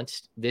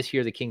unbalanced. This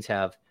year, the Kings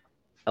have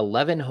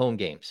 11 home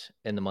games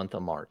in the month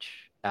of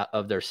March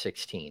of their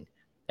 16.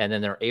 And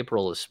then their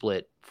April is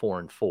split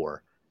 4-4.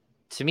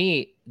 To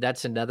me,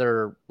 that's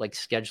another like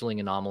scheduling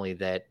anomaly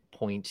that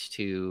points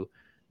to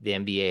the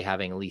NBA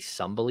having at least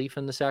some belief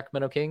in the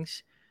Sacramento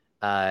Kings,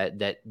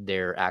 that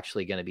they're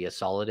actually going to be a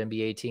solid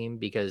NBA team,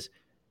 because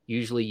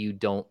usually you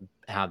don't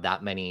have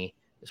that many,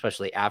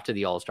 especially after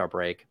the All-Star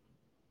break,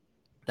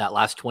 that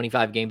last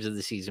 25 games of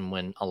the season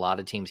when a lot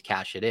of teams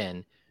cash it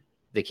in.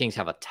 The Kings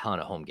have a ton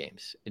of home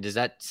games. Does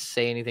that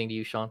say anything to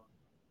you, Sean?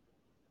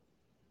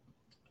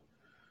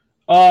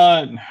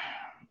 I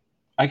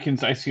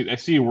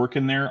see you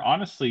working there.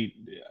 Honestly,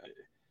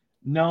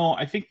 no,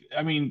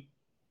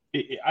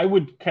 I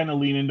would kind of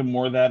lean into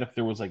more of that if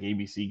there was like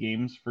ABC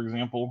games, for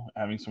example,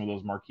 having some of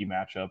those marquee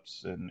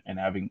matchups and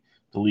having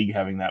the league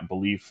having that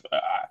belief.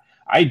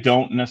 I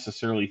don't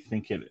necessarily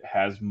think it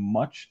has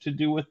much to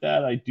do with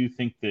that. I do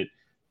think that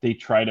they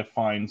try to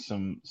find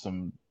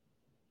some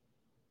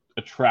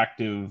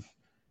attractive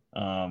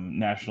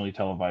nationally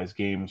televised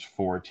games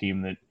for a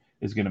team that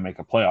is going to make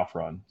a playoff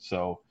run.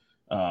 So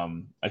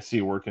I see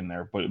it working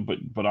there,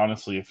 but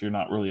honestly, if you're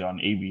not really on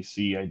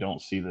ABC, I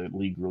don't see the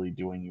league really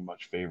doing you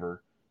much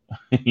favor.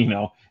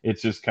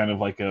 It's just kind of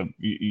like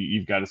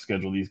you've got to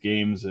schedule these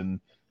games, and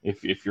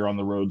if you're on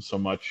the road so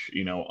much,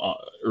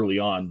 early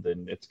on,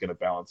 then it's going to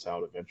balance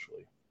out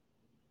eventually.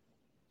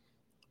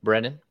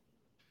 Brendan?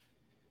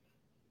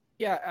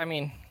 Yeah,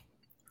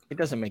 it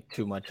doesn't make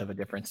too much of a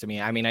difference to me.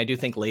 I do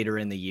think later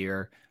in the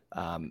year,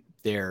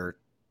 there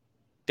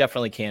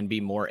definitely can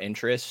be more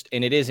interest,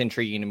 and it is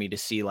intriguing to me to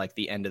see like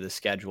the end of the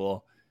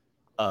schedule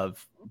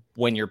of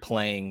when you're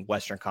playing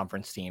Western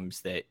Conference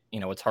teams that,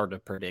 it's hard to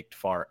predict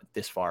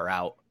this far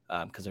out,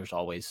 because there's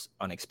always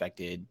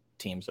unexpected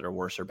teams that are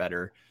worse or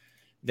better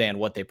than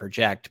what they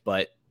project.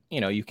 But,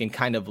 you can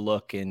kind of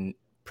look and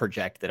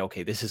project that,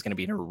 okay, this is going to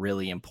be a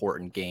really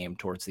important game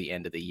towards the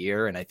end of the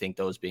year. And I think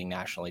those being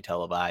nationally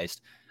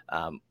televised,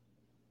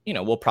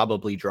 will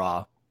probably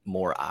draw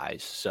more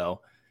eyes.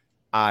 So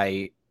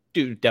I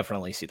do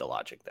definitely see the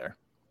logic there.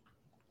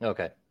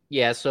 Okay.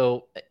 Yeah,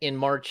 so in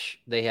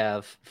March they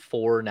have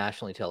 4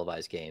 nationally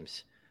televised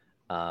games,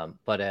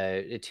 but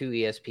an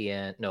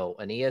ESPN,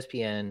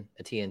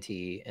 a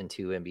TNT, and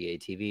 2 NBA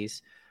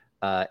TVs.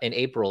 In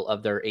April,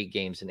 of their 8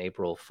 games in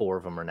April, 4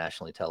 of them are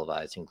nationally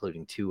televised,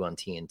 including 2 on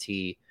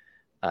TNT,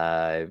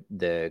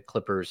 the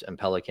Clippers and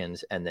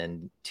Pelicans, and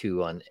then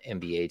 2 on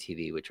NBA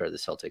TV, which are the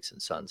Celtics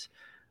and Suns.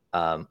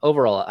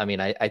 Overall, I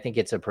mean, I think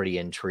it's a pretty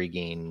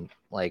intriguing.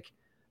 Like,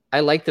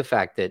 I like the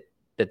fact that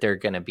they're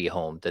going to be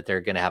home, that they're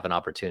going to have an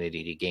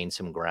opportunity to gain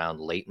some ground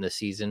late in the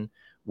season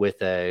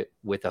with a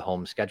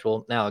home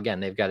schedule. Now, again,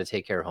 they've got to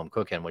take care of home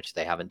cooking, which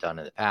they haven't done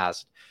in the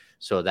past.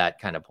 So that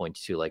kind of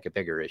points to like a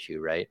bigger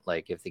issue, right?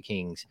 Like if the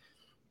Kings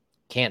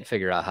can't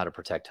figure out how to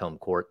protect home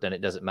court, then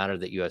it doesn't matter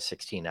that you have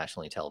 16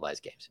 nationally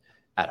televised games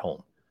at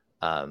home.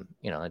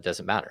 It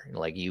doesn't matter.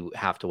 Like you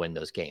have to win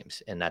those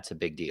games, and that's a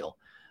big deal.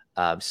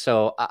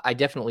 So I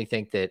definitely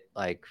think that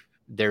like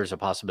there's a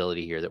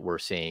possibility here that we're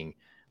seeing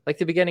like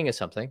the beginning of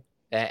something,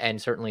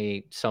 and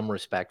certainly some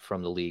respect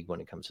from the league when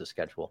it comes to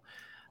schedule.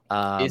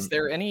 Is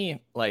there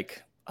any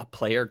like a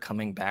player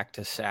coming back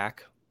to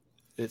SAC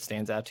that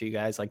stands out to you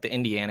guys? Like the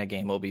Indiana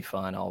game will be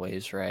fun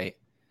always, right?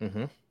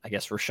 Mm-hmm. I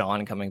guess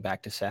Rashawn coming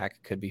back to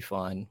SAC could be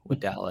fun with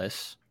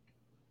Dallas.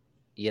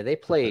 Yeah, they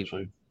play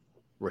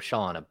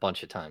Rashawn a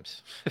bunch of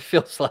times. It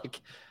feels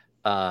like,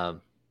 I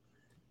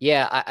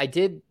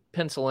did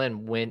pencil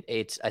in when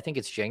I think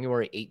it's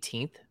January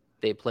 18th.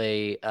 They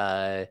play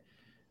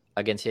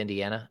against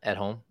Indiana at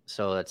home.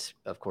 So that's,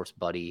 of course,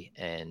 Buddy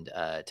and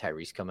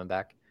Tyrese coming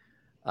back.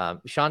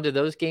 Sean, do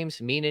those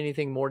games mean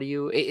anything more to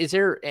you? Is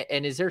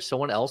there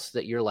someone else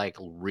that you're like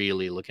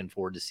really looking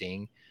forward to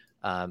seeing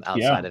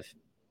outside of?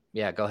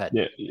 Yeah, go ahead.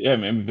 Yeah. I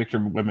mean, Victor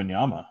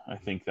Wembanyama. I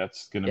think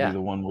that's going to be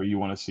the one where you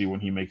want to see when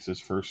he makes his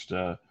first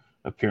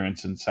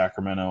appearance in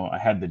Sacramento. I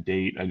had the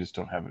date. I just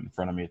don't have it in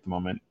front of me at the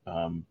moment.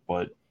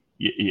 But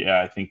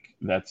I think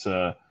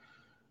that'll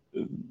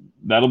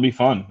be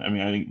fun. I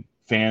mean, I think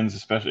fans,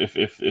 especially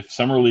if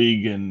Summer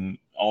League and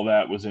all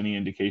that was any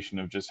indication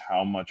of just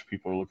how much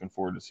people are looking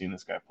forward to seeing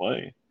this guy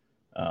play,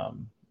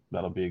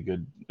 that'll be a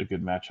good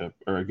matchup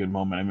or a good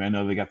moment. I mean, I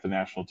know they got the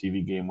national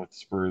TV game with the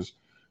Spurs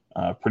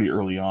pretty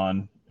early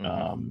on,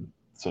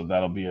 so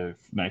that'll be a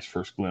nice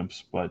first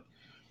glimpse. But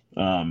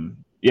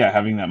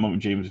having that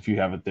moment, James, if you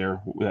have it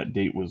there, that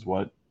date was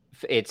what?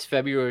 It's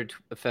February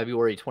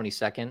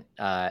 22nd,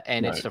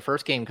 and it's the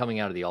first game coming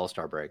out of the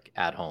All-Star break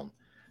at home.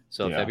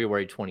 So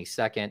February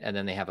 22nd, and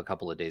then they have a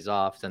couple of days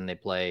off. Then they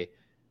play,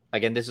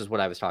 again, this is what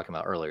I was talking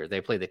about earlier.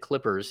 They play the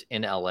Clippers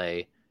in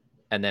LA,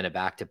 and then a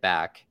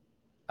back-to-back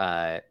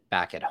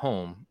back at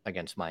home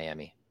against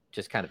Miami.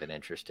 Just kind of an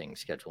interesting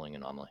scheduling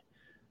anomaly.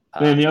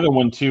 And the other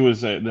one, too,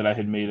 is that I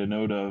had made a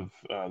note of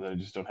that I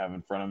just don't have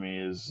in front of me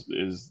is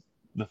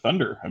the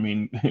Thunder. I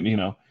mean,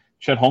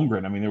 Chet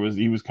Holmgren. I mean,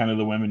 he was kind of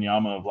the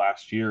Wembanyama of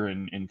last year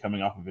and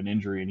coming off of an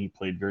injury, and he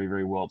played very,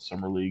 very well at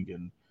Summer League.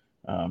 And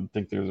I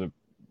think there's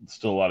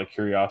still a lot of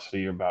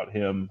curiosity about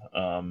him.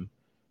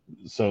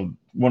 So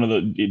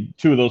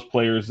two of those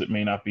players that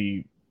may not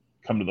be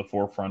come to the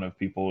forefront of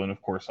people, and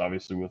of course,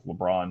 obviously with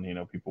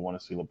LeBron, people want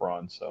to see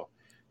LeBron. So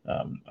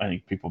I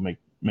think people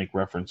make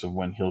reference of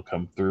when he'll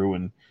come through,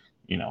 and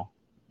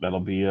that'll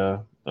be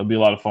a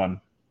lot of fun.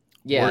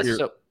 Yeah,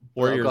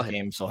 Warriors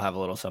games will have a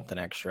little something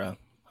extra,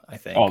 I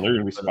think. Oh, they're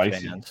gonna be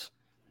spicy. Those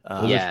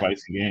are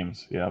spicy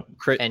games. Yeah.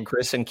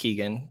 Chris and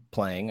Keegan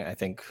playing, I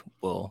think,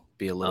 will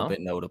be a little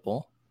bit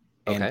notable.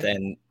 And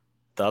then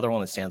the other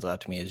one that stands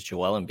out to me is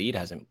Joel Embiid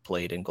hasn't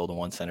played in Golden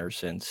One Center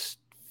since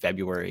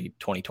February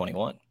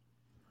 2021.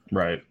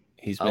 Right.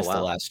 He's missed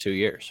the last 2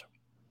 years.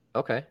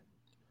 Okay.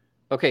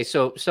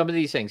 So some of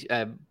these things,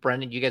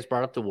 Brendan, you guys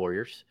brought up the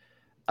Warriors.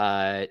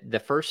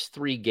 The first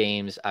 3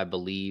 games, I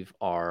believe,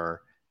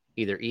 are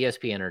either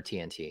ESPN or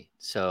TNT.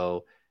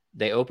 So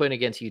they open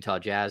against Utah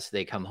Jazz.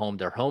 They come home.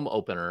 Their home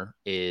opener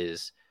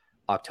is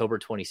October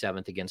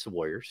 27th against the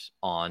Warriors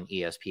on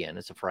ESPN.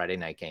 It's a Friday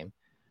night game.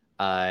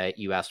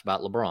 You asked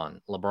about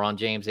LeBron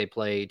James. They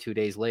play 2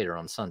 days later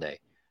on Sunday.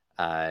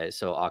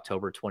 So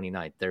October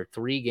 29th. Their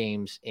 3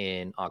 games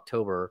in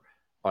October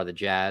are the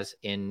Jazz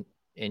in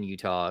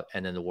Utah,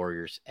 and then the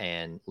Warriors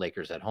and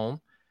Lakers at home.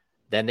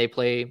 Then they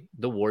play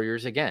the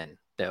Warriors again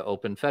to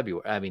open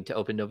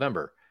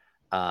November.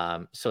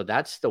 So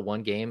that's the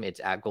one game.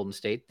 It's at Golden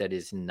State that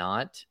is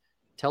not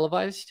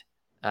televised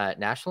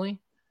nationally.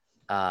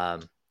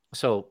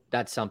 So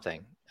that's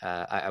something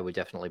I would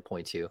definitely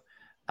point to.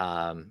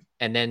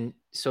 And then,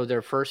 so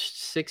their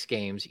first 6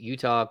 games,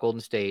 Utah,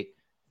 Golden State,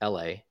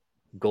 LA,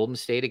 Golden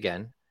State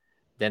again.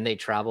 Then they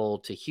travel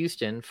to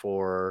Houston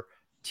for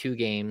 2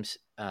 games.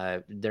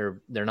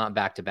 They're not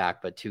back to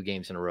back, but 2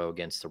 games in a row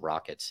against the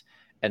Rockets.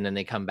 And then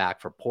they come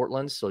back for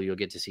Portland. So you'll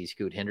get to see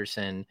Scoot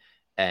Henderson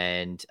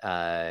and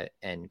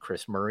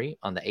Chris Murray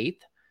on the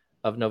 8th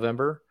of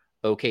November.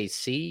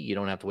 OKC, you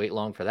don't have to wait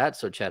long for that.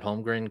 So Chet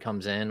Holmgren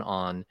comes in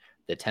on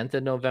the 10th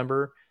of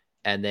November.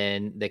 And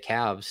then the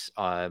Cavs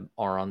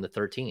are on the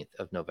 13th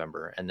of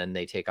November. And then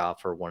they take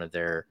off for one of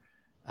their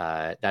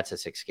that's a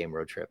 6-game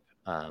road trip.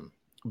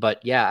 But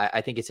yeah,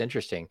 I think it's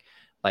interesting.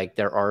 like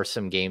there are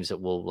some games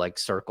that will like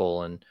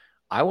circle, and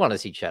I want to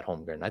see Chet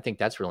Holmgren. I think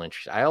that's really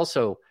interesting. I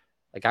also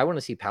I want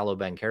to see Paolo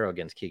Banchero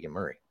against Keegan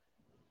Murray.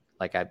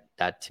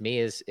 That to me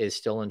is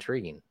still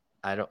intriguing.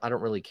 I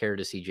don't really care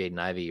to see Jaden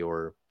Ivey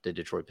or the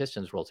Detroit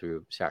Pistons roll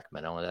through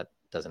Sacramento. That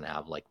doesn't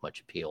have like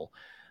much appeal.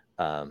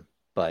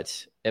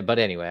 But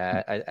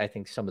anyway, I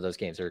think some of those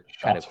games are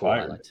kind of cool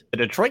highlights. The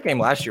Detroit game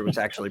last year was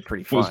actually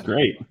pretty fun. It was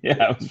great.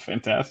 Yeah, it was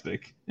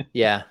fantastic.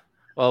 Yeah.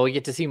 Well, we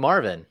get to see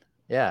Marvin.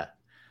 Yeah.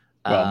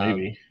 Well,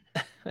 maybe.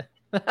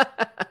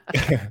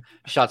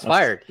 Shots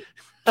fired.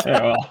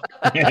 Yeah, well.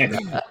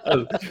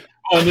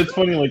 Oh, and it's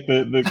funny, like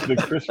the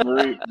Chris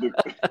Murray,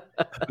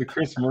 the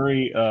Chris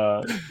Murray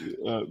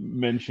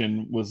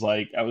mention was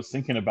like, I was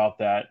thinking about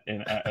that,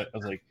 and I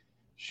was like,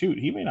 shoot,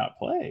 he may not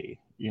play,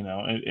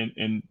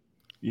 and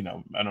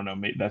I don't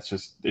know, that's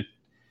just it.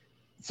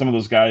 Some of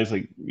those guys,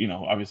 like,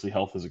 obviously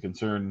health is a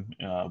concern,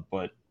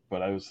 but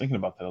I was thinking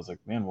about that. I was like,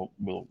 man,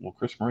 will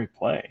Chris Murray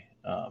play?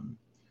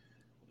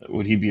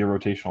 Would he be a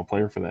rotational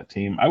player for that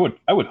team? I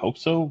would hope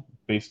so,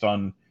 based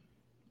on.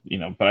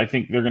 But I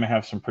think they're going to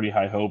have some pretty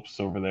high hopes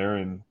over there,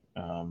 and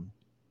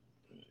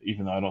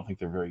even though I don't think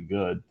they're very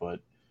good,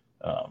 but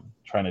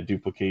trying to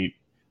duplicate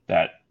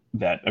that.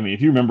 I mean, if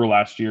you remember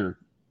last year,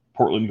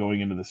 Portland going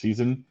into the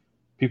season,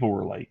 people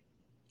were like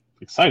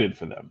excited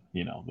for them.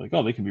 Like,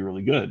 oh, they can be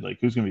really good. Like,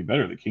 who's going to be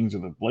better, the Kings or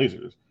the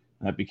Blazers?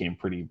 And that became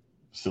pretty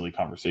silly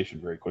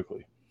conversation very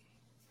quickly.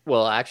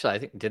 Well, actually, I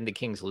think didn't the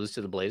Kings lose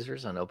to the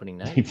Blazers on opening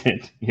night? They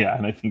did, yeah,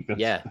 and I think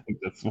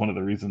that's one of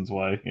the reasons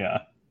why,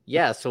 yeah.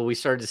 Yeah, so we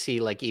started to see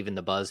like even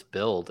the buzz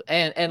build,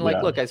 and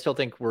like, look, I still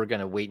think we're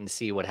gonna wait and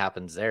see what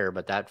happens there,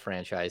 but that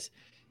franchise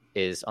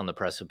is on the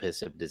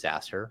precipice of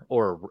disaster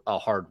or a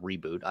hard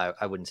reboot.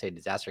 I wouldn't say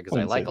disaster because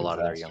I like a lot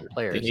of their young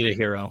players. They need a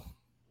hero.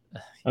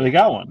 Oh, they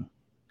got one.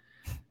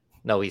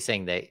 No, he's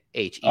saying they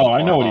H. Oh,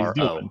 I know what he's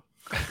doing.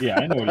 Yeah,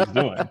 I know what he's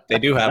doing. They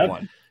do have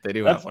one. They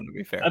do have one, to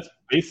be fair. That's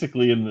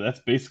basically in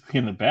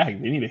the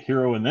bag. They need a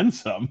hero and then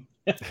some.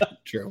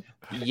 True.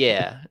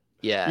 Yeah.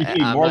 Yeah, you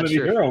need more than a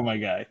hero, my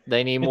guy.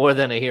 They need more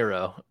than a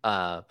hero.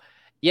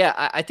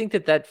 I think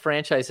that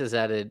franchise is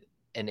at an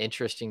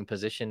interesting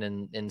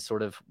position in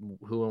sort of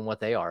who and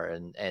what they are,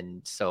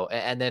 and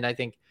then I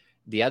think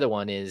the other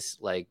one is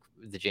like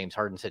the James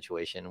Harden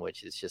situation,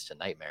 which is just a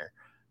nightmare.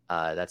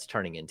 That's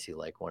turning into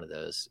like one of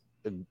those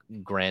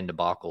grand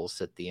debacles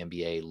that the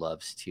NBA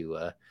loves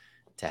to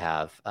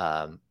have.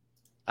 I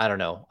don't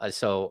know.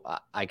 So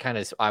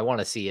I want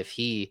to see if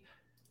he.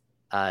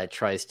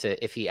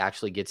 If he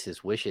actually gets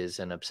his wishes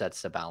and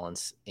upsets the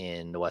balance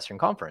in the Western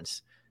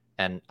Conference.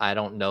 And I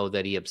don't know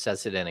that he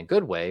upsets it in a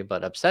good way,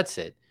 but upsets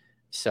it.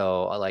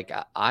 So I'm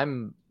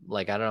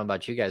like, I don't know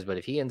about you guys, but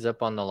if he ends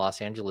up on the Los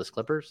Angeles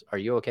Clippers, are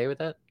you okay with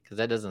that? Because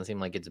that doesn't seem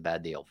like it's a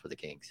bad deal for the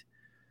Kings.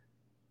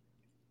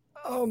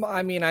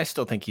 I mean, I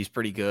still think he's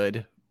pretty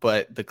good,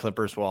 but the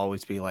Clippers will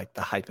always be like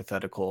the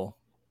hypothetical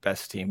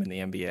best team in the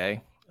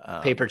NBA.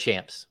 Paper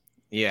champs.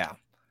 Yeah.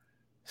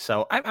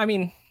 So, I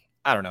mean,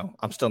 I don't know.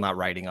 I'm still not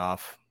writing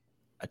off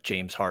a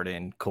James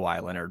Harden,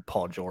 Kawhi Leonard,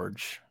 Paul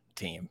George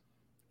team.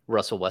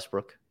 Russell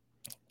Westbrook.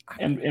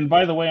 And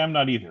by the way, I'm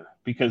not either,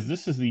 because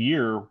this is the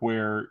year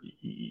where,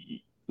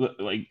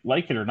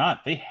 like it or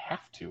not, they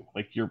have to.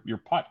 Like, you're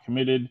pot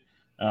committed.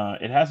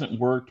 It hasn't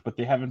worked, but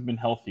they haven't been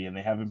healthy, and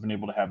they haven't been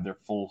able to have their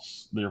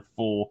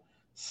full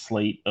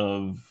slate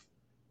of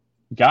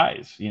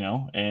guys,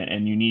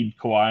 and you need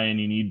Kawhi and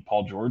you need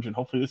Paul George, and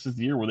hopefully this is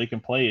the year where they can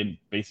play in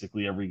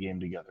basically every game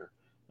together.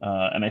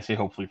 And I say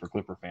hopefully for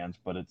Clipper fans,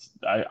 but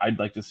I'd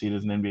like to see it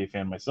as an NBA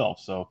fan myself.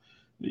 So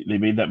they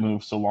made that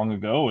move so long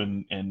ago,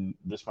 and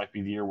this might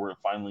be the year where it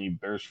finally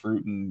bears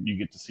fruit and you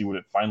get to see what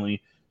it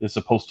finally is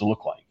supposed to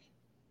look like.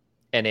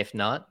 And if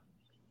not,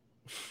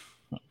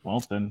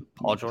 well, then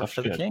Paul George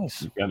for the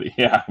Kings.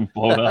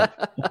 Blow it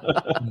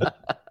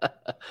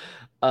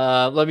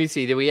up. Let me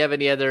see. Do we have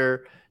any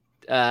other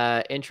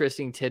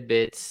interesting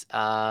tidbits?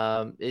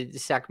 The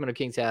Sacramento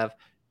Kings have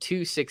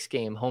 2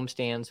 6-game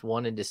homestands,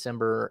 one in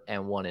December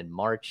and one in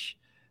March.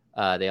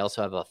 They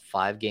also have a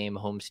 5-game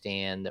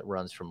homestand that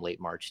runs from late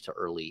March to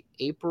early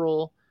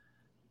April.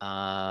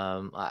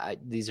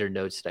 These are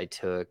notes that I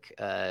took.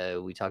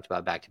 We talked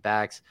about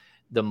back-to-backs.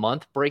 The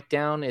month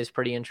breakdown is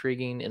pretty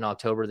intriguing. In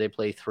October, they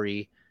play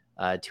 3,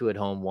 2 at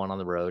home, 1 on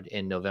the road.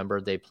 In November,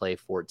 they play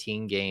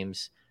 14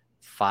 games,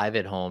 5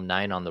 at home,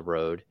 9 on the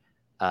road.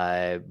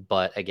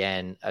 But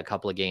again, a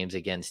couple of games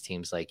against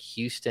teams like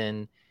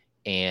Houston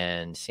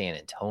and San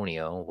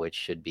Antonio, which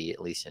should be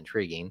at least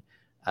intriguing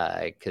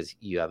because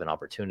you have an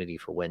opportunity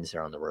for wins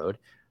there on the road.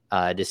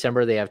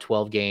 December, they have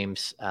 12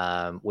 games,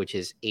 which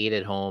is 8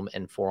 at home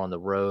and 4 on the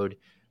road,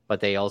 but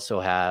they also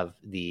have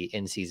the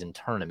in-season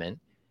tournament.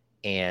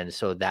 And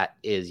so that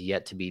is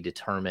yet to be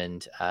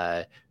determined.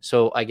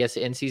 So I guess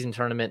the in-season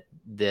tournament,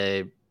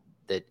 the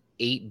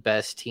 8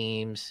 best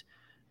teams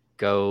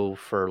go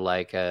for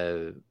like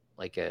a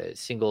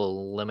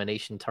single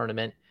elimination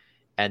tournament.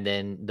 And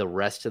then the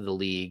rest of the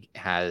league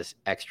has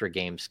extra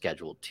games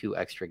scheduled, 2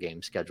 extra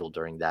games scheduled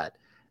during that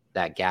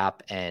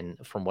gap. And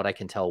from what I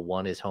can tell,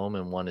 1 is home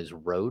and 1 is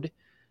road.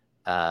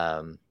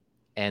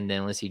 And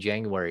then let's see,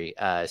 January,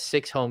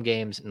 6 home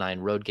games, 9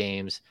 road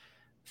games.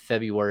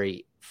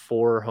 February,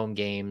 4 home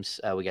games.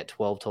 We got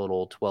 12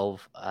 total,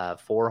 12,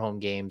 4 home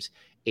games,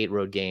 8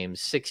 road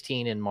games,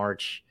 16 in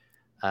March,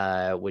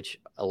 which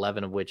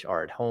 11 of which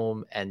are at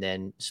home, and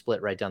then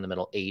split right down the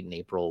middle, 8 in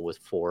April with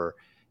 4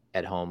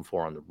 at home,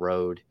 4 on the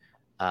road.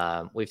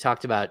 We've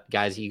talked about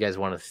guys that you guys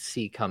want to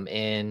see come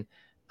in.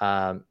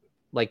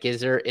 Like,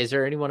 is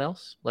there anyone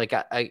else? Like,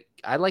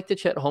 I like the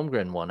Chet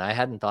Holmgren one. I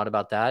hadn't thought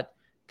about that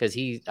because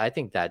I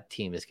think that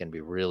team is going to be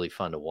really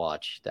fun to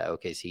watch. That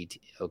OKC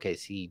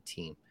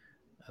team.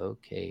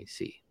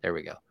 OKC. There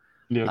we go.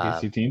 The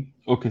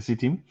OKC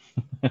team.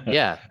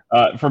 Yeah.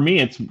 For me,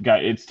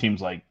 it's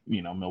teams like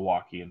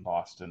Milwaukee and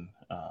Boston.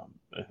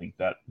 I think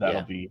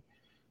that'll be.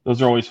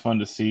 Those are always fun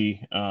to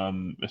see,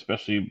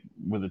 especially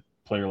with a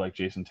player like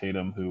Jason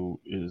Tatum, who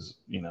is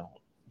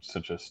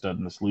such a stud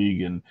in this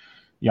league, and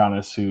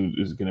Giannis, who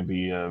is going to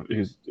be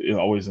who's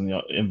always in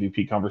the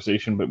MVP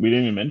conversation. But we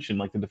didn't even mention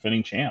like the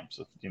defending champs.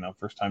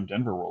 First time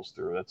Denver rolls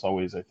through. That's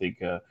always, I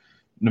think,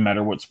 no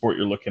matter what sport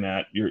you're looking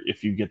at,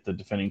 if you get the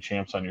defending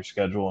champs on your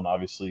schedule, and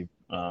obviously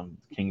the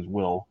Kings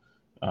will,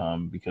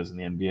 because in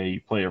the NBA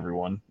you play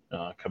everyone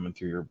coming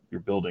through your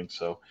building.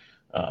 So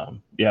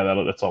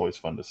that's always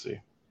fun to see.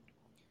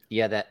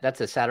 Yeah,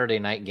 that's a Saturday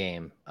night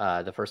game.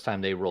 The first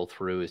time they roll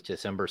through is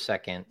December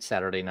 2nd,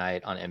 Saturday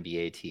night on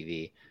NBA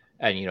TV.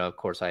 And, of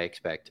course, I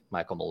expect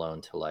Michael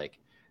Malone to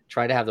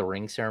try to have the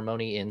ring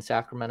ceremony in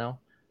Sacramento.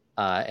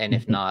 And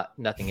if not,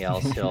 nothing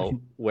else,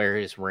 he'll wear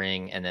his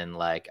ring and then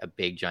a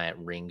big giant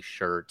ring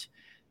shirt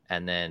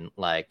and then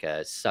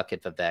a Suck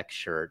It Vivek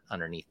shirt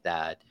underneath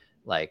that.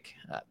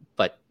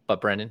 But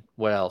Brendan,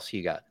 what else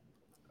you got?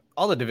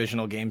 All the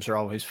divisional games are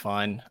always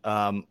fun.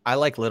 I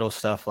like little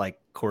stuff like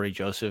Corey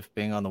Joseph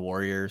being on the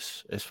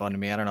Warriors is fun to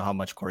me. I don't know how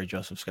much Corey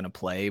Joseph's going to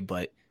play,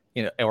 but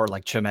or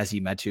like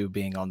Chimezie Metu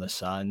being on the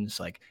Suns.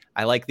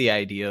 I like the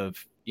idea of,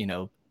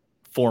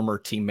 former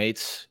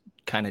teammates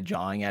kind of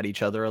jawing at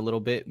each other a little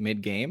bit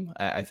mid-game.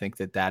 I think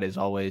that is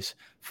always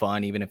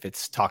fun, even if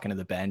it's talking to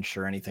the bench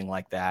or anything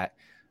like that.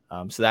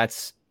 So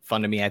that's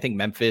fun to me. I think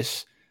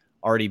Memphis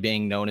already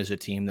being known as a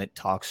team that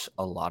talks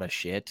a lot of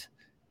shit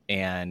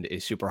and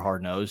is super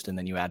hard-nosed, and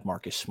then you add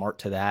Marcus Smart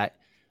to that.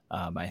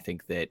 I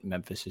think that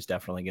Memphis is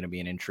definitely going to be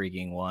an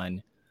intriguing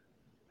one.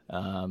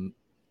 I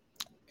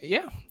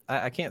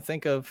can't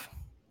think of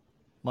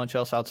much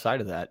else outside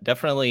of that.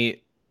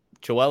 Definitely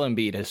Joel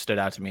Embiid has stood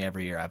out to me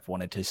every year. I've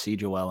wanted to see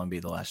Joel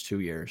Embiid the last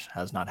 2 years.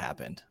 Has not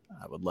happened.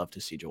 I would love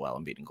to see Joel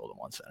Embiid in Golden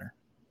One Center.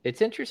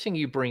 It's interesting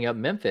you bring up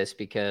Memphis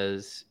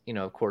because,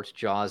 of course,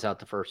 Jaw's out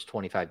the first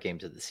 25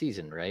 games of the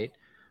season, right?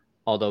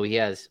 Although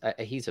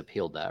he's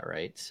appealed that,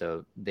 right?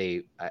 So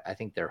I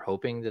think they're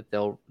hoping that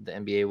the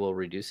NBA will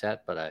reduce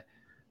that, but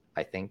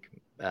I think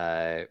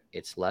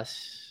it's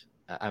less.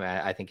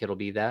 I think it'll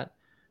be that.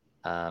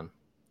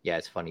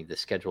 It's funny. The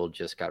schedule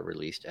just got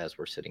released as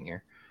we're sitting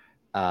here.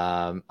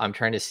 I'm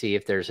trying to see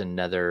if there's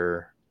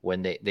another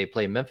when they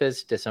play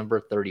Memphis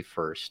December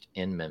 31st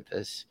in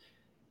Memphis.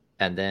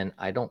 And then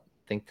I don't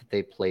think that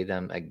they play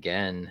them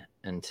again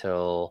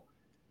until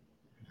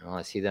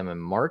I see them in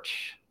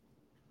March.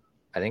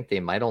 I think they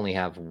might only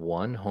have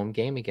one home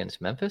game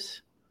against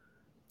Memphis.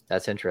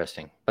 That's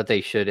interesting, but they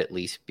should at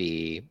least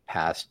be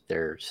past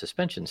their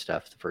suspension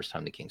stuff the first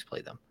time the Kings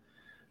play them.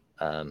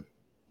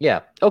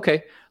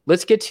 Okay.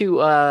 Let's get to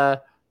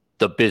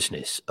the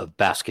business of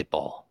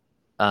basketball.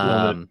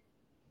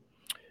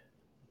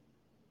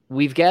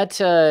 We've got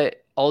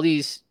all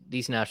these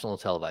national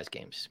televised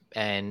games,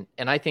 and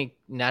I think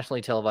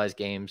nationally televised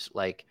games,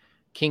 like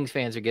Kings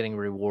fans are getting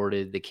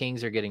rewarded. The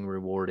Kings are getting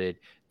rewarded.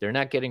 They're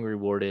not getting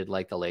rewarded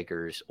like the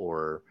Lakers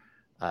or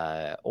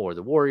the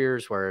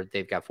Warriors, where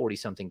they've got 40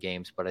 something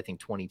games, but I think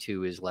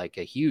 22 is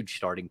a huge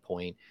starting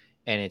point,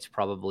 and it's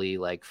probably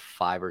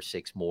 5 or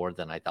 6 more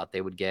than I thought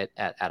they would get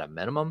at a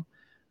minimum.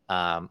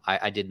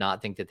 I did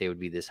not think that they would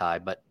be this high,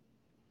 but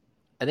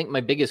I think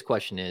my biggest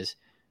question is,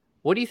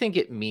 what do you think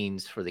it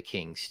means for the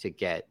Kings to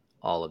get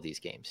all of these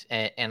games?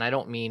 And I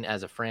don't mean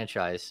as a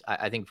franchise.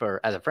 I think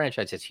as a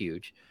franchise, it's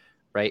huge,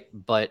 right?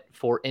 But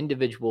for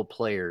individual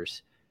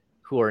players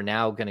who are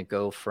now going to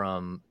go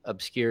from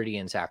obscurity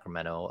in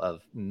Sacramento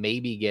of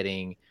maybe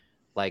getting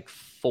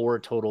 4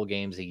 total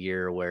games a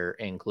year, where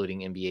including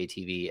NBA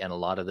TV, and a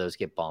lot of those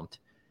get bumped,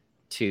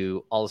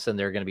 to all of a sudden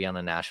they're going to be on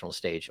the national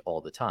stage all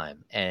the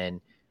time.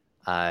 And,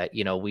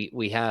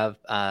 we have,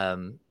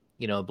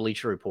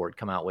 Bleacher Report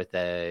come out with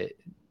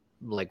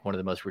one of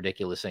the most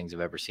ridiculous things I've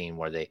ever seen,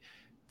 where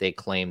they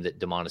claim that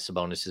Domantas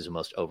Sabonis is the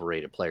most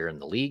overrated player in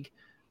the league,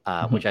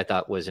 which I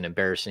thought was an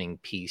embarrassing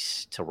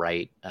piece to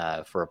write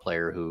for a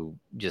player who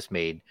just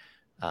made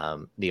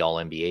the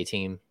All-NBA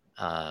team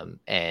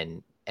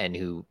and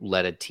who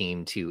led a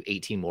team to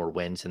 18 more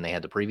wins than they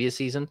had the previous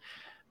season.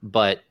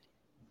 But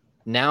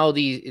now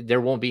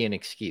there won't be an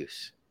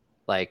excuse.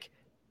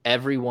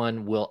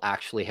 Everyone will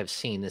actually have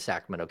seen the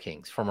Sacramento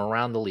Kings from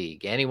around the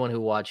league. Anyone who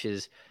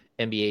watches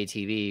NBA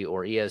TV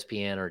or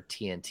ESPN or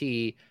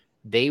TNT,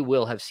 they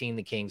will have seen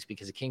the Kings,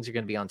 because the Kings are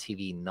going to be on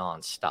TV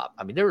nonstop.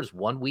 I mean, there was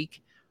one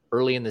week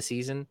early in the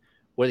season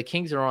where the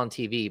Kings are on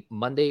TV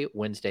Monday,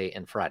 Wednesday,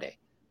 and Friday.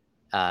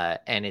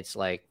 And it's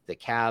like the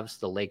Cavs,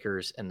 the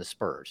Lakers, and the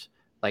Spurs.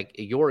 Like,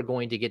 you're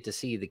going to get to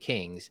see the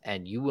Kings,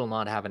 and you will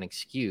not have an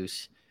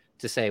excuse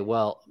to say,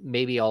 well,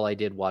 maybe all I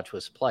did watch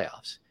was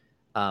playoffs.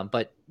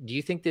 But do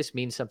you think this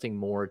means something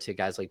more to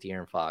guys like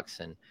De'Aaron Fox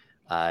and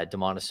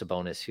Domantas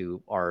Sabonis,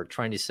 who are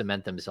trying to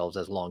cement themselves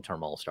as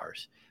long-term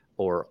All-Stars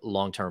or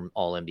long-term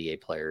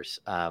All-NBA players?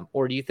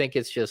 Or do you think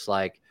it's just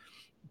like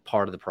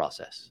part of the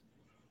process?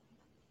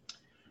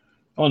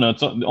 Oh, no,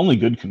 it's only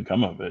good can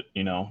come of it.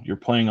 You know, you're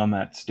playing on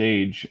that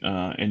stage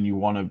and you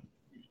want to,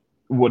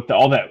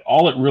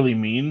 all it really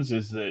means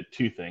is that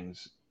two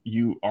things.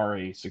 You are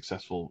a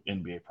successful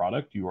NBA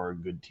product. You are a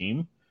good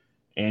team,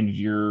 and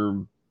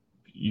you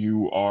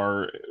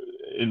are,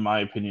 in my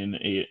opinion,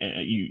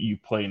 you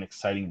play an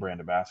exciting brand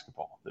of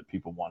basketball that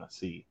people want to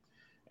see.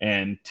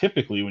 And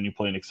typically, when you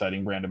play an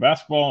exciting brand of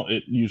basketball,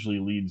 it usually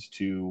leads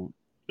to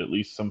at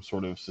least some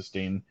sort of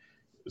sustained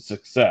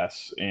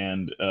success.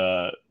 And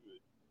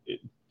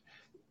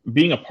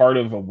being a part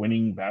of a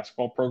winning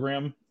basketball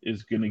program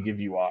is going to give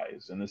you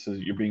eyes, and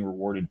you're being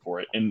rewarded for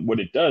it. And what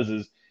it does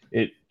is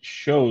it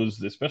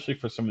shows, especially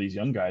for some of these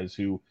young guys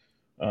who,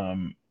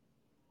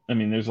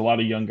 there's a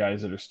lot of young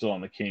guys that are still on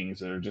the Kings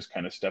that are just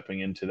kind of stepping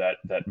into that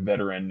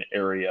veteran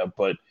area.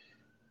 But,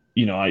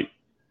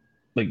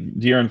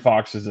 De'Aaron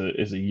Fox is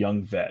a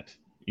young vet.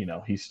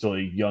 He's still a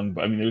young,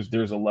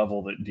 there's a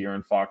level that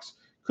De'Aaron Fox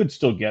could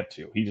still get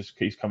to.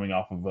 He's coming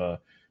off of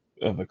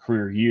a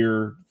career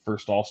year,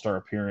 first All-Star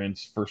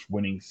appearance, first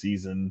winning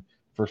season,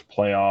 first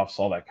playoffs,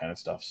 all that kind of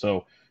stuff.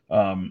 So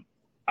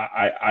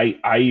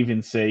I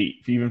even say,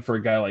 even for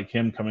a guy like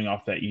him coming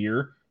off that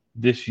year,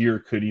 this year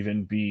could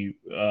even be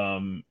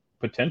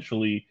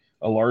potentially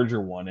a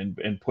larger one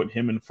and put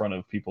him in front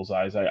of people's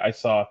eyes. I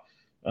saw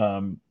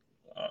our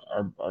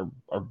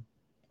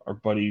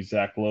buddy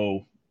Zach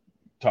Lowe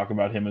talk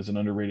about him as an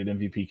underrated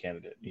MVP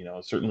candidate.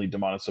 Certainly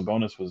Domantas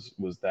Sabonis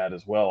was that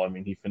as well.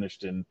 He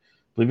finished in, I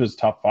believe it was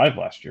top 5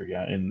 last year,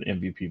 in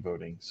MVP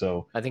voting.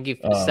 So I think he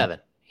was 7.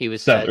 He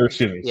was 7. Or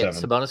excuse me, 7.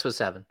 Sabonis was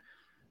 7.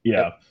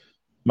 Yeah, yep.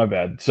 My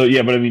bad. So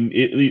yeah, but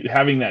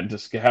having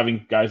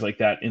guys like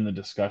that in the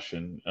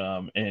discussion,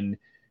 and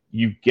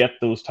you get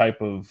those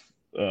type of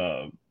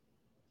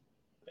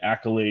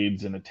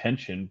accolades and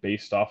attention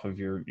based off of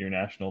your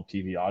national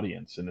TV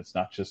audience, and it's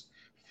not just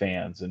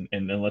fans. And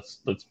then let's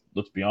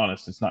be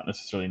honest, it's not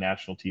necessarily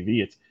national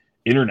TV. It's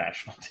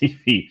international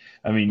TV.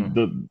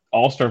 The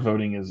All-Star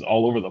voting is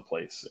all over the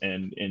place,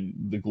 and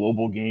the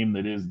global game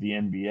that is the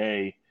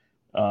NBA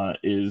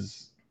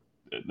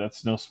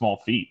that's no small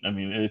feat.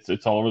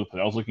 It's all over the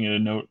place. I was looking at a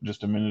note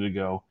just a minute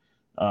ago.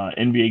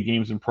 NBA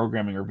games and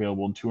programming are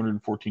available in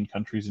 214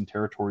 countries and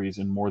territories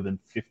in more than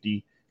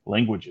 50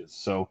 languages.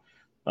 So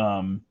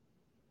only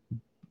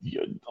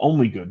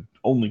good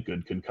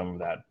can come of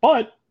that.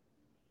 But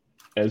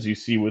as you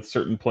see with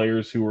certain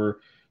players who are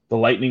the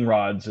lightning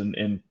rods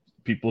and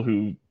people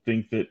who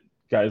think that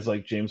guys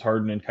like James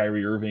Harden and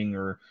Kyrie Irving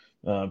or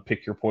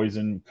pick your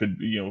poison could,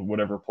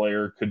 whatever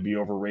player could be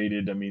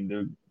overrated.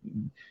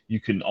 You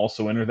can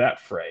also enter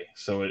that fray.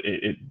 So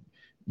it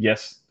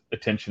yes,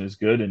 attention is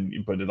good,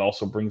 but it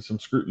also brings some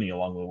scrutiny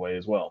along the way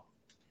as well.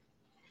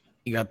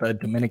 You got the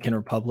Dominican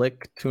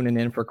Republic tuning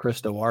in for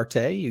Chris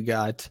Duarte. You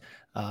got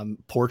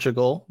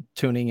Portugal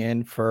tuning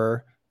in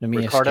for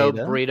Ricardo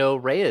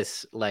Burrito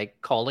Reyes,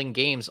 calling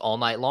games all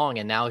night long,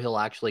 and now he'll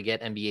actually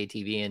get NBA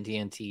TV and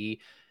TNT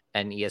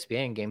and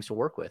ESPN games to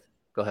work with.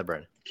 Go ahead,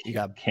 Brendan. You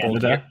got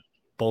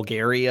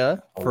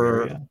Bulgaria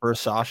for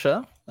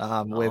Sasha,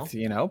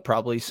 with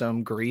probably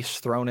some Greece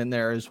thrown in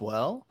there as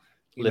well.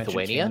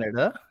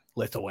 Lithuania,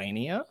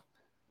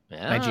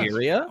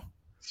 Nigeria,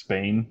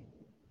 Spain.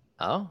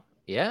 Oh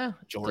yeah,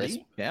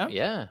 Jordy.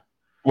 Yeah.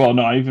 Well,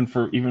 no, even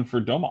for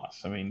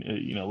Domas.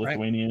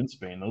 Lithuania and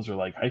Spain, those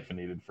are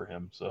hyphenated for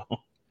him. So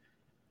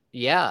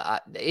yeah,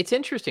 it's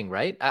interesting,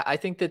 right? I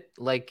think that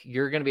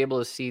you're going to be able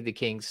to see the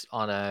Kings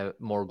on a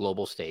more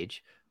global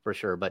stage for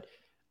sure, but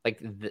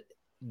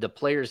the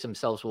players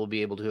themselves will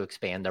be able to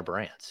expand their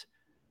brands.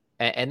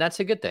 And that's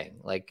a good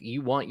thing.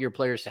 You want your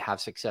players to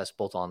have success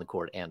both on the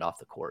court and off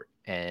the court.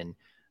 And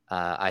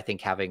I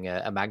think having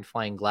a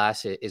magnifying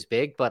glass is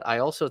big, but I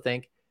also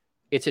think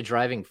it's a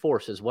driving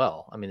force as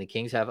well. The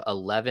Kings have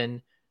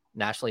 11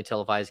 nationally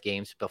televised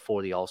games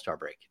before the All-Star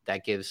break.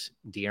 That gives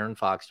De'Aaron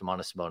Fox,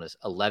 Domantas Sabonis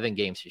 11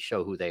 games to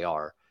show who they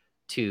are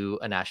to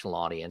a national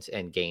audience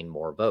and gain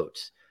more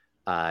votes.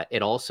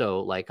 It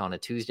also, on a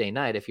Tuesday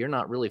night, if you're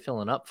not really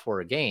filling up for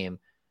a game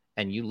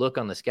and you look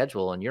on the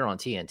schedule and you're on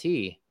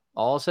TNT,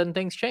 all of a sudden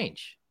things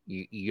change.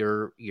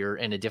 You're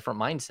in a different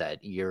mindset.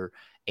 You're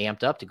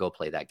amped up to go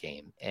play that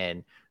game.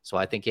 And so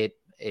I think it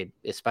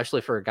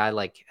especially for a guy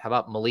how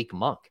about Malik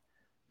Monk,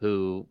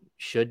 who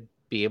should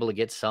be able to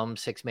get some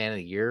 6 Man of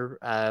the Year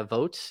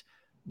votes,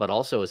 but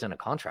also is in a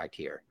contract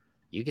here.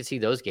 You can see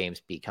those games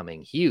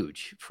becoming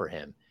huge for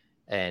him.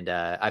 And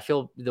I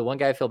feel the one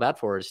guy I feel bad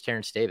for is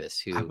Terrence Davis,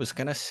 who I was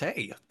going to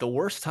say the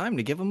worst time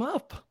to give him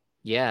up.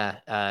 Yeah,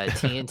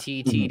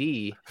 TNT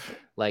TD.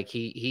 Like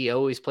he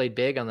always played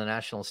big on the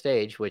national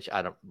stage, which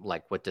I don't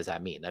like. What does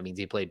that mean? That means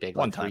he played big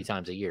like 3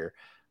 times a year.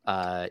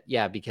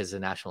 Yeah, because the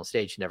national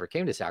stage never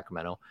came to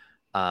Sacramento.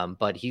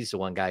 But he's the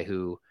one guy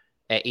who,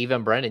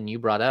 even Brendan, you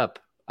brought up.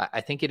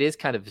 I think it is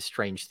kind of a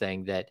strange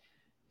thing that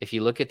if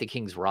you look at the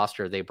Kings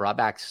roster, they brought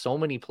back so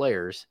many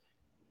players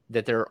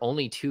that there are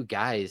only 2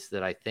 guys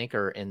that I think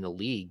are in the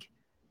league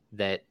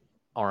that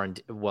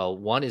aren't. Well,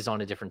 one is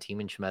on a different team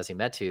in Chimezie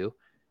Metu,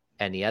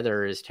 and the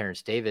other is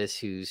Terrence Davis,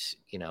 who's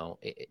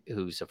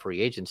a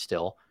free agent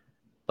still.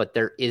 But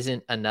there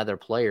isn't another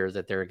player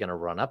that they're going to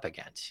run up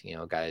against.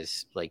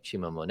 Guys like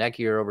Chima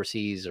Moneki are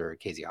overseas, or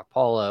Casey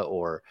Okpala,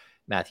 or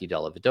Matthew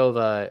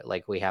Dellavedova.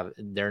 Like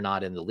they're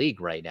not in the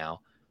league right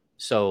now.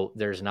 So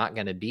there's not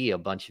going to be a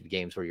bunch of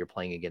games where you're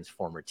playing against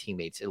former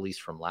teammates, at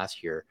least from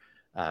last year.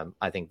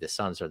 I think the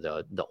Suns are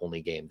the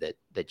only game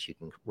that you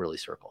can really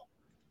circle.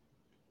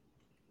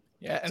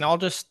 Yeah, and I'll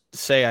just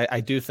say I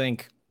do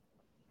think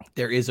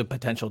there is a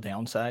potential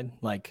downside.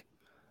 Like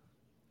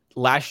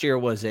last year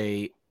was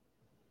a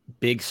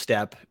big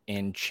step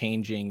in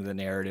changing the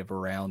narrative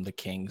around the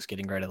Kings,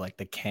 getting rid of like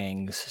the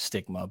Kangs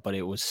stigma, but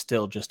it was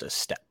still just a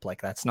step.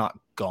 Like that's not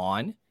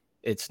gone.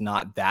 It's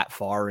not that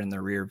far in the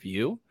rear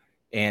view.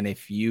 And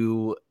if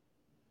the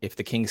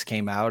Kings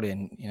came out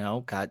and,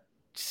 got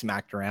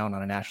smacked around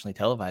on a nationally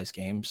televised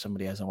game,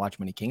 somebody hasn't watched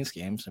many Kings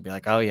games, they'll be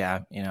like, oh yeah,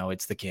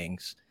 it's the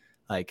Kings.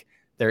 Like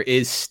there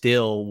is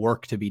still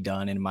work to be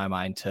done in my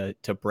mind to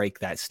break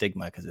that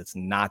stigma, because it's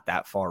not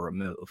that far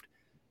removed.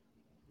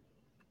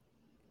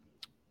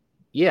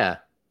 Yeah.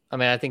 I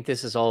mean, I think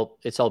it's all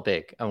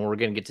big. And we're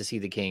going to get to see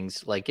the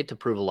Kings get to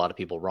prove a lot of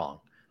people wrong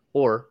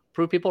or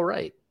prove people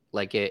right.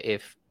 Like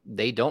if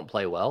they don't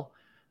play well,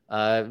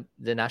 the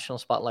national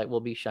spotlight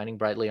will be shining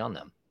brightly on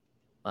them.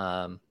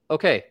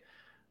 Okay.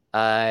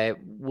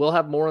 We'll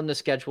have more on the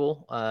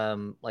schedule.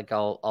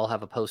 I'll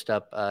have a post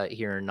up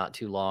here not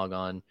too long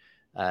on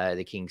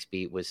the Kings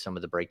beat with some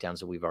of the breakdowns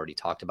that we've already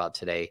talked about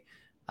today.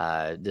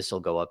 This will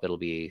go up. It'll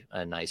be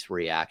a nice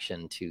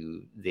reaction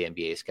to the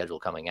NBA schedule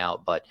coming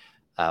out. But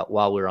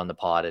while we were on the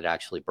pod, it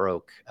actually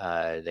broke.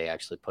 They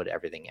actually put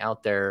everything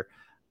out there.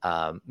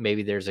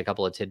 Maybe there's a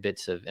couple of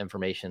tidbits of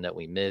information that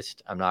we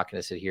missed. I'm not going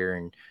to sit here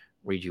and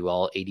read you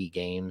all 80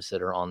 games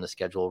that are on the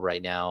schedule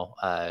right now,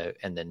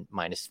 and then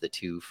minus the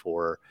 2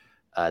 for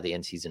the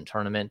in-season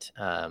tournament.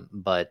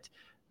 But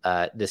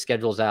the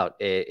schedule's out.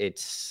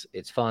 It's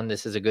fun.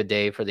 This is a good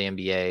day for the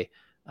NBA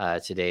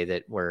today,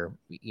 that where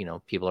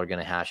people are going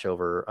to hash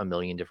over a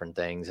million different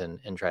things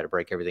and try to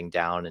break everything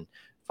down and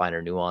find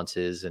our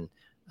nuances and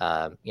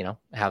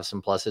have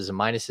some pluses and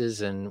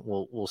minuses, and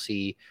we'll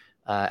see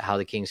how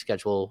the Kings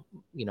schedule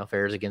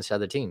fares against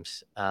other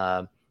teams.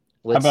 How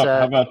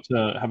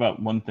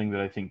about one thing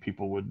that I think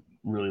people would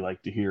really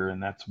like to hear,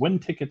 and that's when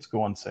tickets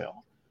go on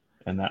sale,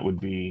 and that would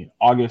be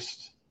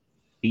August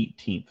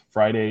 18th,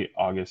 Friday,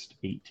 August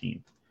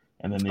 18th,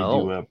 and then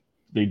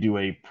they do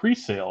a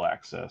pre-sale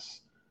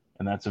access,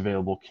 and that's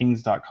available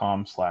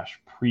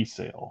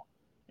kings.com/presale,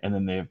 and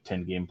then they have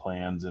 10 game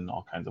plans and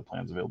all kinds of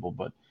plans available.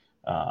 But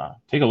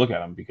take a look at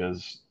them,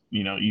 because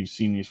you've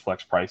seen these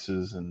flex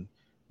prices and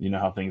you know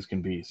how things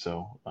can be.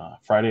 So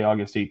Friday,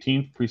 August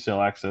 18th,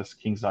 pre-sale access,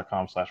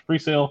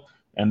 kings.com/presale,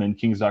 and then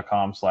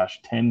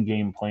kings.com/10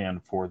 game plan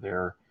for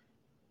their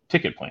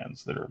ticket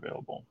plans that are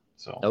available.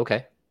 So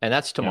okay, and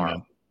that's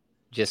tomorrow.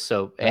 Just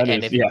so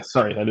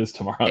that is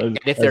tomorrow. And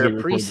if there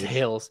are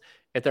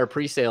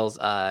pre-sales,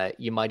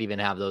 you might even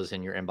have those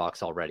in your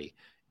inbox already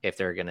if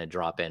they're going to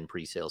drop in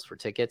pre-sales for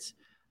tickets.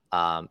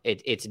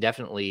 It's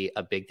definitely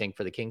a big thing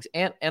for the Kings,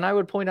 and I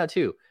would point out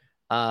too,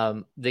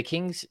 the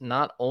Kings,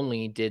 not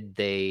only did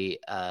they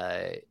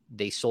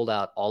sold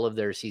out all of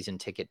their season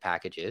ticket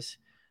packages.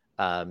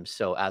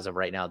 So as of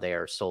right now, they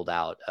are sold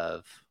out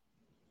of.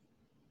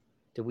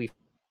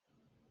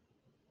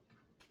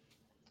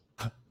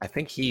 I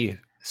think he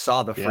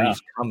saw the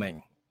freeze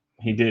coming.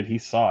 He did. He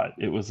saw it.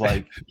 It was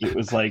like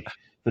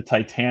the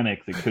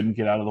Titanic that couldn't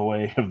get out of the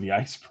way of the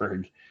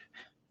iceberg.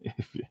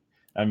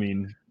 I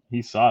mean,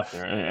 he saw it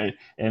there.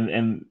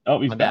 And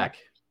he's back.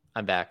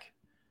 I'm back.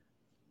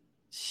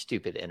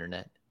 Stupid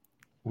internet.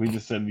 We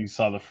just said you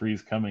saw the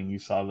freeze coming. You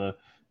saw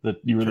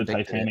you were the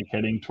Titanic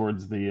heading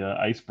towards the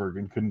iceberg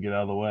and couldn't get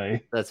out of the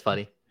way. That's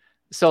funny.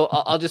 So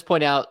I'll just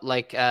point out,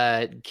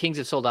 Kings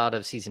have sold out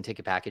of season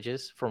ticket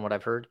packages, from what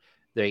I've heard.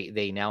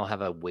 They now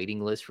have a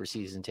waiting list for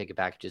season ticket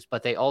packages,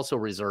 but they also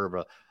reserve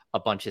a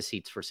bunch of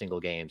seats for single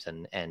games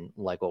and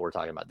like what we're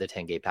talking about, the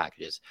 10 game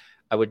packages.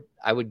 I would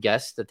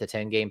guess that the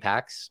 10 game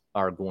packs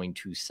are going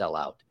to sell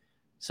out.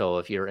 So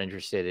if you're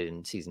interested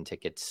in season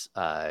tickets,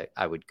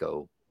 I would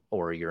go,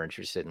 or you're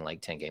interested in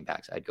 10 game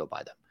packs, I'd go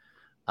buy them.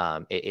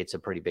 It's a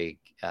pretty big,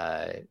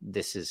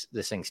 this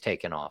thing's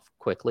taken off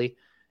quickly.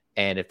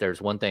 And if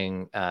there's one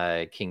thing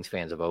Kings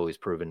fans have always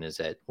proven, is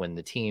that when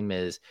the team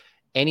is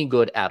any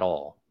good at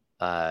all,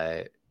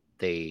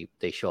 they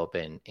show up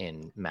in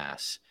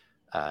mass.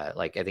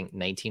 I think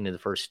 19 of the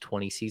first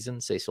 20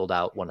 seasons, they sold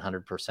out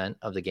 100%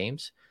 of the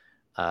games.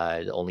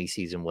 The only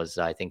season was,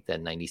 I think, the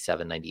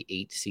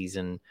 97-98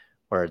 season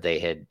where they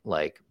had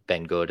like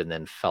been good and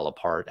then fell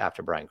apart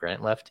after Brian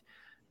Grant left.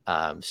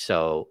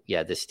 So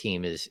yeah, this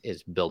team is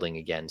building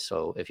again.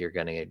 So if you're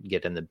going to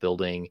get in the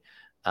building,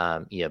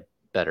 you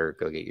better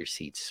go get your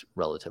seats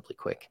relatively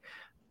quick.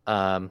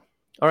 All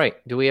right.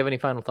 Do we have any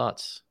final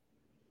thoughts?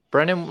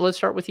 Brendan, let's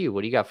start with you.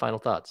 What do you got? Final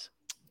thoughts?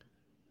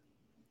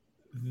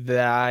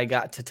 I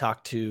got to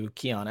talk to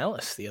Keon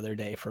Ellis the other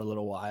day for a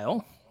little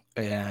while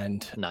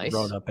and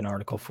wrote up an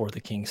article for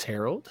the King's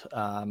Herald.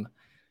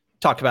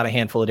 Talked about a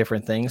handful of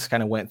different things,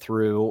 kind of went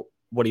through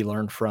what he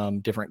learned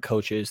from different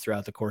coaches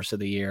throughout the course of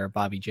the year,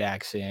 Bobby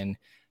Jackson,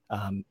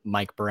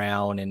 Mike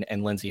Brown,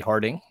 and Lindsey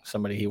Harding,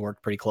 somebody he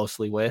worked pretty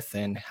closely with,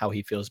 and how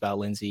he feels about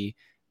Lindsey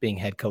being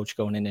head coach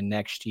going into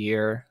next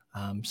year.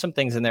 Some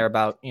things in there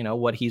about,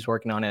 what he's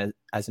working on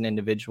as an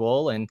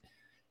individual. And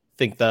I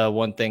think the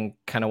one thing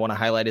kind of want to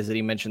highlight is that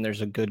he mentioned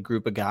there's a good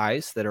group of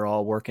guys that are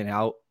all working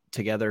out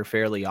together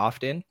fairly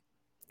often,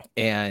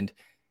 and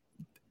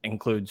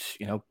includes,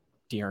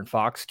 De'Aaron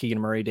Fox, Keegan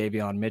Murray,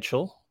 Davion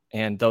Mitchell,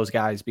 and those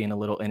guys being a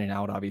little in and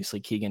out. Obviously,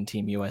 Keegan,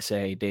 Team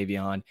USA,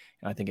 Davion,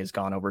 I think has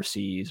gone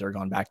overseas or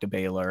gone back to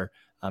Baylor,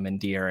 and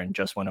De'Aaron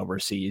just went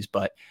overseas.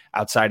 But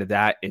outside of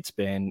that, it's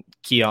been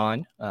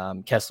Keon,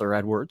 Kessler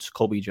Edwards,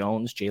 Colby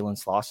Jones, Jalen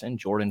Slauson,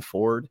 Jordan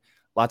Ford,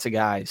 lots of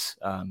guys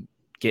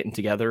getting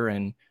together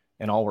and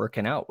all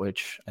working out,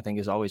 which I think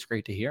is always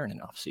great to hear in an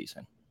off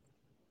season.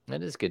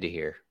 That is good to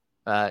hear.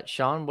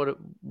 Sean,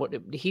 what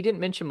he didn't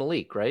mention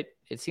Malik, right?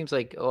 It seems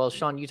like, well,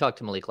 Sean, you talked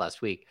to Malik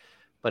last week,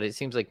 but it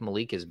seems like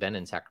Malik has been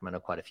in Sacramento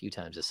quite a few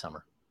times this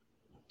summer.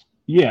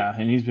 Yeah,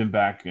 and he's been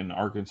back in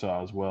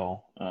Arkansas as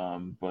well.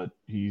 But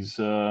he's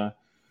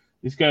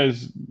these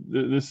guys.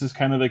 This is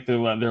kind of like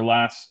their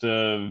last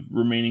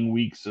remaining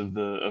weeks of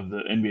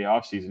the NBA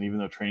offseason. Even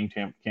though training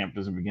camp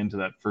doesn't begin to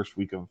that first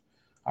week of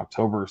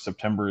October,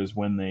 September is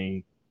when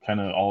they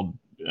kind of all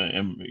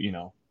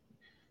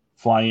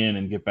fly in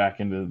and get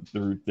back into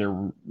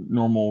their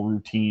normal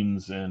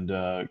routines and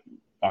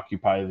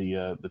occupy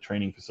the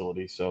training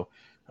facility. So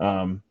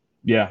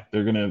yeah,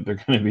 they're gonna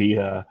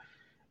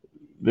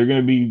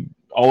be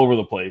all over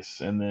the place.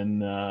 And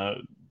then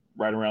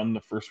right around the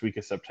first week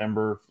of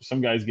September,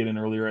 some guys get in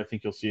earlier. I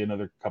think you'll see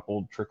another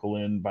couple trickle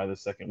in by the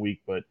second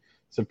week, but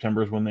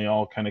September is when they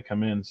all kind of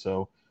come in.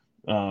 So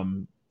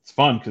it's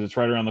fun because it's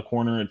right around the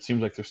corner. It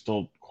seems like there's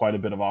still quite a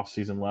bit of off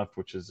season left,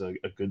 which is a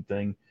good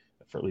thing,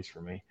 for at least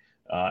for me.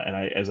 And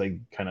as I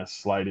kind of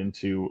slide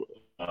into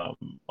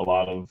a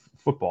lot of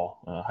football,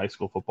 high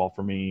school football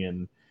for me,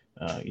 and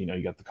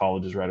you got the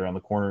colleges right around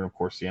the corner, and of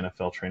course the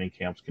NFL training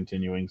camps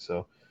continuing.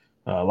 So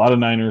a lot of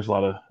Niners,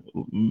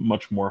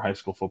 much more high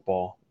school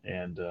football,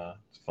 and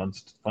it's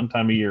a fun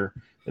time of year.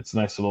 It's a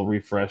nice little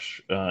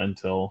refresh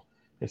until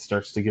it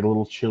starts to get a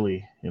little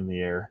chilly in the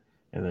air,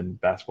 and then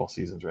basketball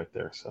season's right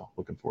there. So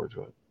looking forward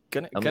to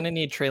it. Gonna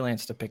need Trey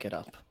Lance to pick it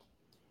up.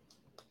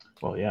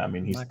 Well, yeah, I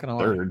mean he's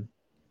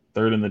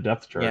third in the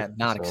depth chart. Yeah,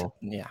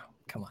 yeah.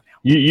 Come on now.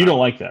 You don't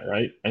like that,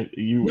 right?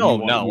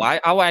 No.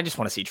 I just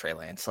want to see Trey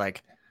Lance.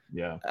 Like,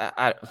 yeah.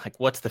 I like,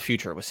 what's the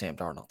future with Sam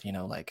Darnold?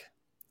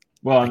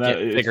 Well,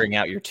 figuring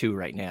out your two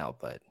right now,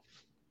 but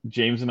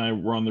James and I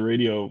were on the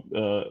radio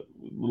a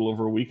little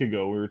over a week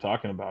ago. We were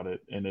talking about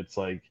it, and it's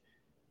like,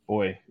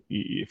 boy,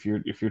 if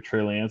you're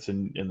Trey Lance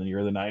and then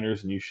you're the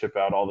Niners and you ship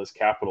out all this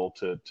capital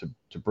to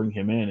bring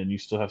him in, and you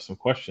still have some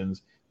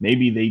questions.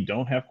 Maybe they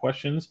don't have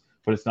questions,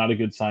 but it's not a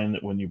good sign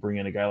that when you bring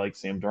in a guy like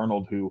Sam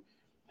Darnold, who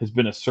has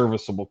been a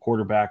serviceable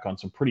quarterback on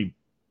some pretty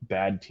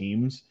bad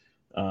teams.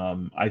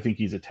 I think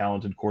he's a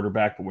talented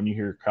quarterback, but when you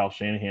hear Kyle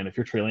Shanahan, if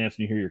you're Trey Lance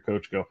and you hear your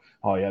coach go,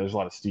 oh yeah, there's a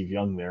lot of Steve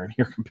Young there, and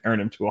you're comparing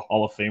him to a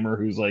Hall of Famer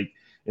who's, like,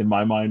 in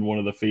my mind, one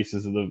of the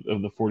faces of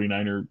the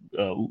 49er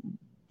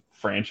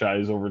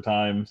franchise over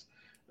times,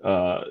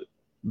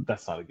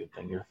 that's not a good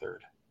thing. You're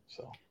third.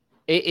 So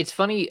it's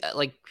funny,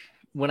 like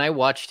when I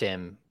watched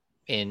him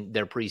in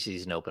their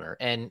preseason opener,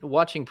 and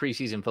watching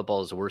preseason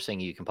football is the worst thing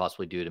you can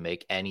possibly do to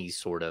make any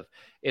sort of,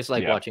 it's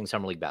like watching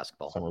summer league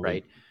basketball,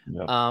 right?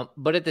 Yep.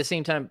 But at the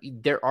same time,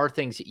 there are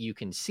things that you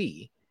can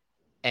see.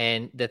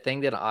 And the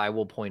thing that I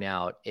will point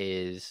out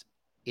is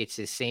it's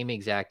the same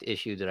exact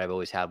issue that I've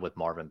always had with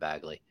Marvin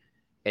Bagley.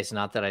 It's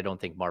not that I don't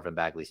think Marvin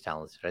Bagley's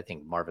talented. I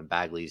think Marvin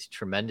Bagley's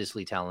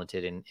tremendously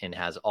talented and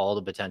has all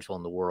the potential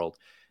in the world.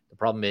 The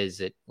problem is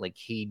that, like,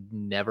 he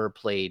never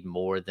played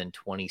more than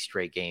 20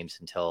 straight games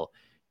until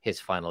his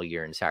final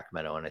year in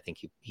Sacramento. And I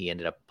think he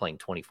ended up playing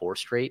 24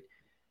 straight.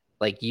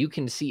 Like, you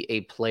can see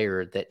a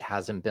player that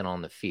hasn't been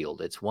on the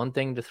field. It's one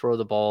thing to throw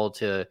the ball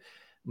to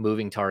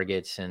moving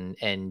targets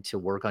and to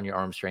work on your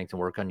arm strength and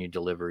work on your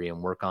delivery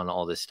and work on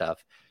all this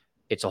stuff.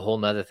 It's a whole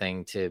nother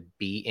thing to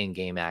be in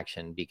game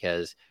action,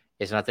 because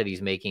it's not that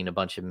he's making a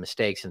bunch of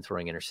mistakes and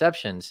throwing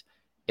interceptions.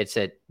 It's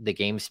at the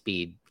game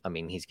speed. I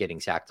mean, he's getting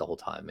sacked the whole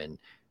time. And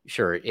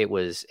sure, it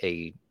was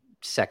a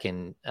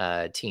second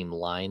team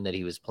line that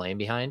he was playing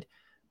behind,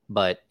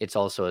 but it's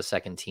also a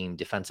second team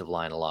defensive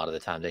line a lot of the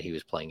time that he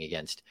was playing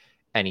against.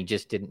 And he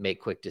just didn't make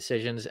quick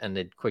decisions. And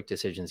the quick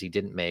decisions he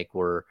didn't make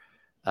were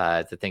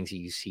the things that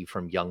you see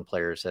from young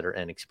players that are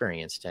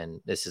inexperienced.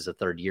 And this is a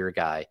third year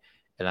guy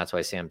And that's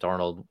why Sam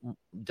Darnold,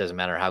 doesn't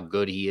matter how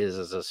good he is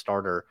as a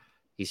starter,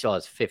 he still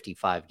has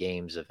 55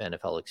 games of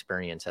NFL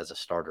experience as a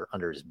starter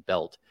under his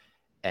belt.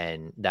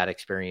 And that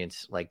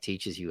experience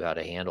teaches you how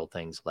to handle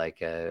things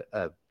like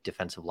a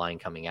defensive line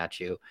coming at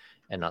you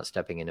and not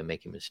stepping in and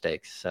making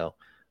mistakes. So,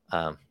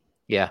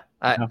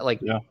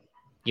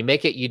 you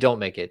make it, you don't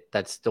make it.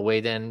 That's the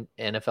way then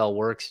NFL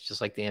works,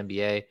 just like the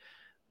NBA.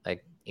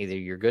 Either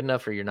you're good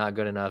enough or you're not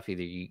good enough.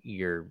 Either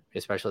you're,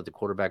 especially at the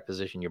quarterback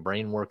position, your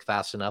brain works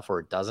fast enough or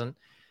it doesn't.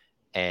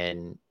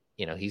 And,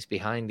 he's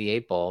behind the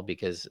 8 ball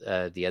because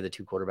the other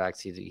 2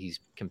 quarterbacks he's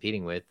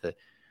competing with,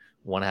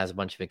 one has a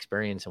bunch of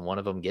experience and one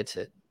of them gets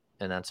it.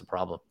 And that's a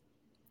problem.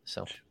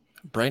 So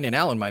Brandon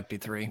Allen might be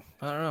 3.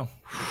 I don't know.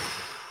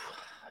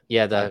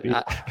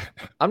 Yeah.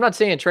 I'm not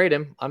saying trade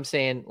him. I'm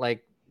saying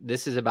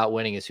this is about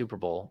winning a Super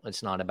Bowl.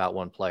 It's not about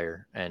one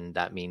player. And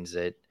that means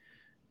that,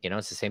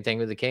 it's the same thing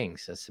with the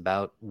Kings. It's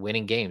about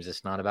winning games.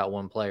 It's not about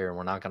one player. And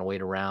we're not going to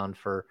wait around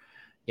for,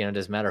 it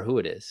doesn't matter who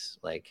it is.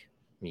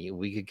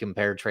 We could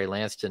compare Trey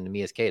Lance to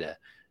Neemias Queta,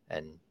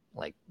 and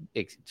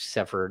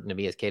except for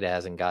Neemias Queta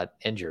hasn't got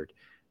injured,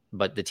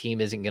 but the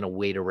team isn't going to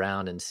wait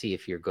around and see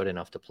if you're good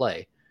enough to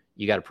play.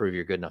 You got to prove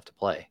you're good enough to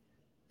play.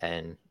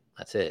 And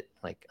that's it.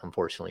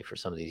 Unfortunately for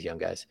some of these young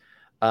guys.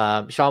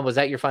 Sean, was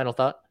that your final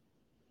thought?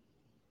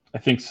 I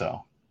think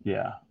so.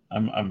 Yeah.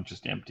 I'm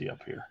just empty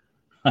up here.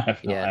 I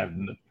have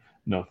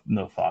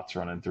no thoughts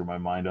running through my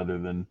mind other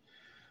than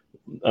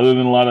a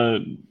lot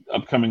of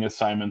upcoming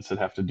assignments that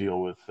have to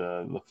deal with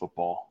the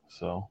football.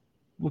 So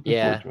looking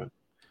forward to it.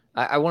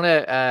 I want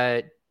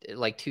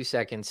to 2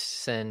 seconds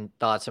send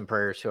thoughts and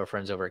prayers to our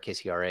friends over at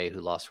KCRA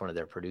who lost one of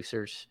their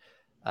producers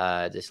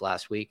this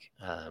last week.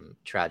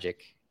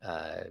 Tragic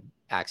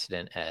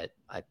accident at,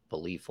 I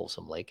believe,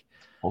 Folsom Lake.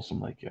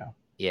 Yeah.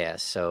 Yeah.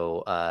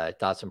 So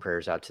thoughts and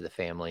prayers out to the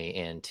family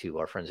and to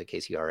our friends at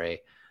KCRA.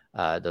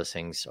 Those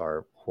things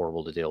are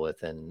horrible to deal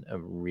with and a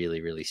really,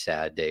 really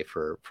sad day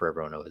for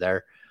everyone over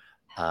there.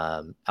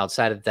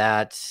 Outside of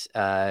that,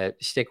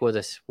 stick with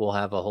us. We'll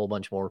have a whole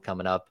bunch more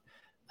coming up.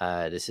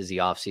 This is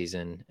the off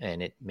season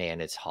and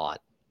it's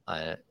hot.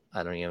 I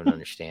don't even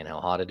understand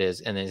how hot it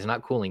is. And it's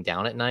not cooling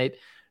down at night.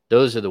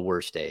 Those are the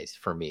worst days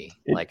for me.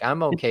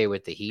 I'm okay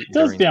with the heat. It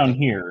does down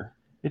here.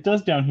 It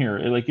does down here.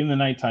 In the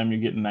nighttime, you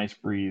get a nice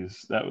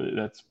breeze.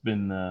 That's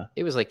been.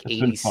 It was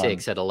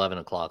 86 at 11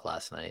 o'clock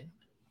last night.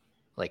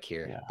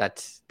 Here, yeah.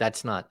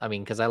 That's not. I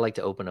mean, because I like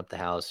to open up the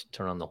house,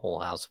 turn on the whole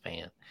house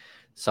fan,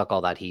 suck all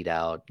that heat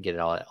out, get it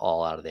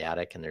all out of the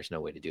attic, and there's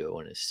no way to do it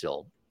when it's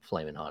still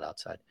flaming hot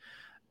outside.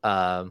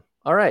 All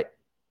right.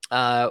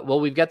 Well,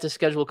 we've got the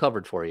schedule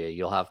covered for you.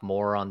 You'll have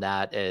more on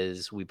that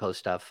as we post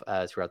stuff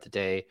throughout the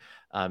day.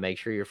 Make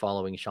sure you're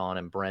following Sean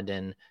and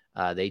Brendan.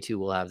 They too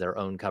will have their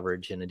own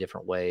coverage in a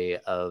different way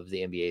of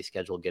the NBA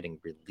schedule getting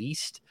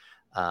released.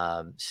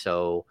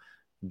 So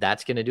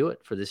that's going to do it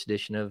for this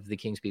edition of the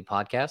Kings Beat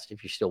podcast.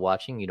 If you're still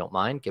watching, you don't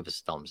mind, give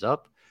us a thumbs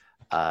up,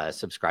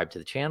 subscribe to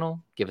the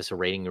channel, give us a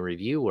rating and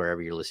review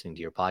wherever you're listening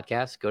to your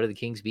podcast. Go to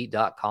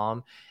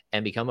thekingsbeat.com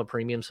and become a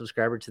premium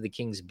subscriber to the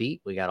Kings Beat.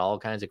 We got all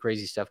kinds of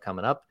crazy stuff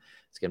coming up.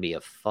 It's going to be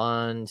a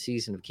fun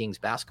season of Kings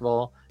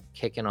basketball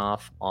kicking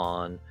off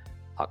on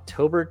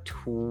October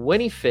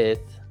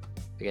 25th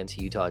against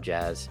Utah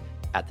Jazz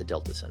at the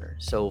Delta Center.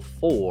 So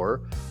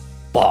for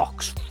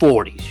Box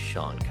 40's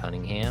Sean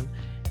Cunningham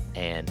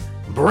and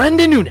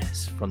Brendan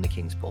Nunes from the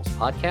Kings Pulse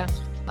podcast,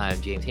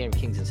 I'm James Ham,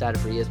 Kings Insider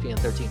for ESPN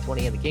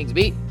 1320 and the Kings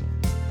Beat.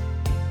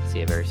 See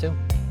you very soon.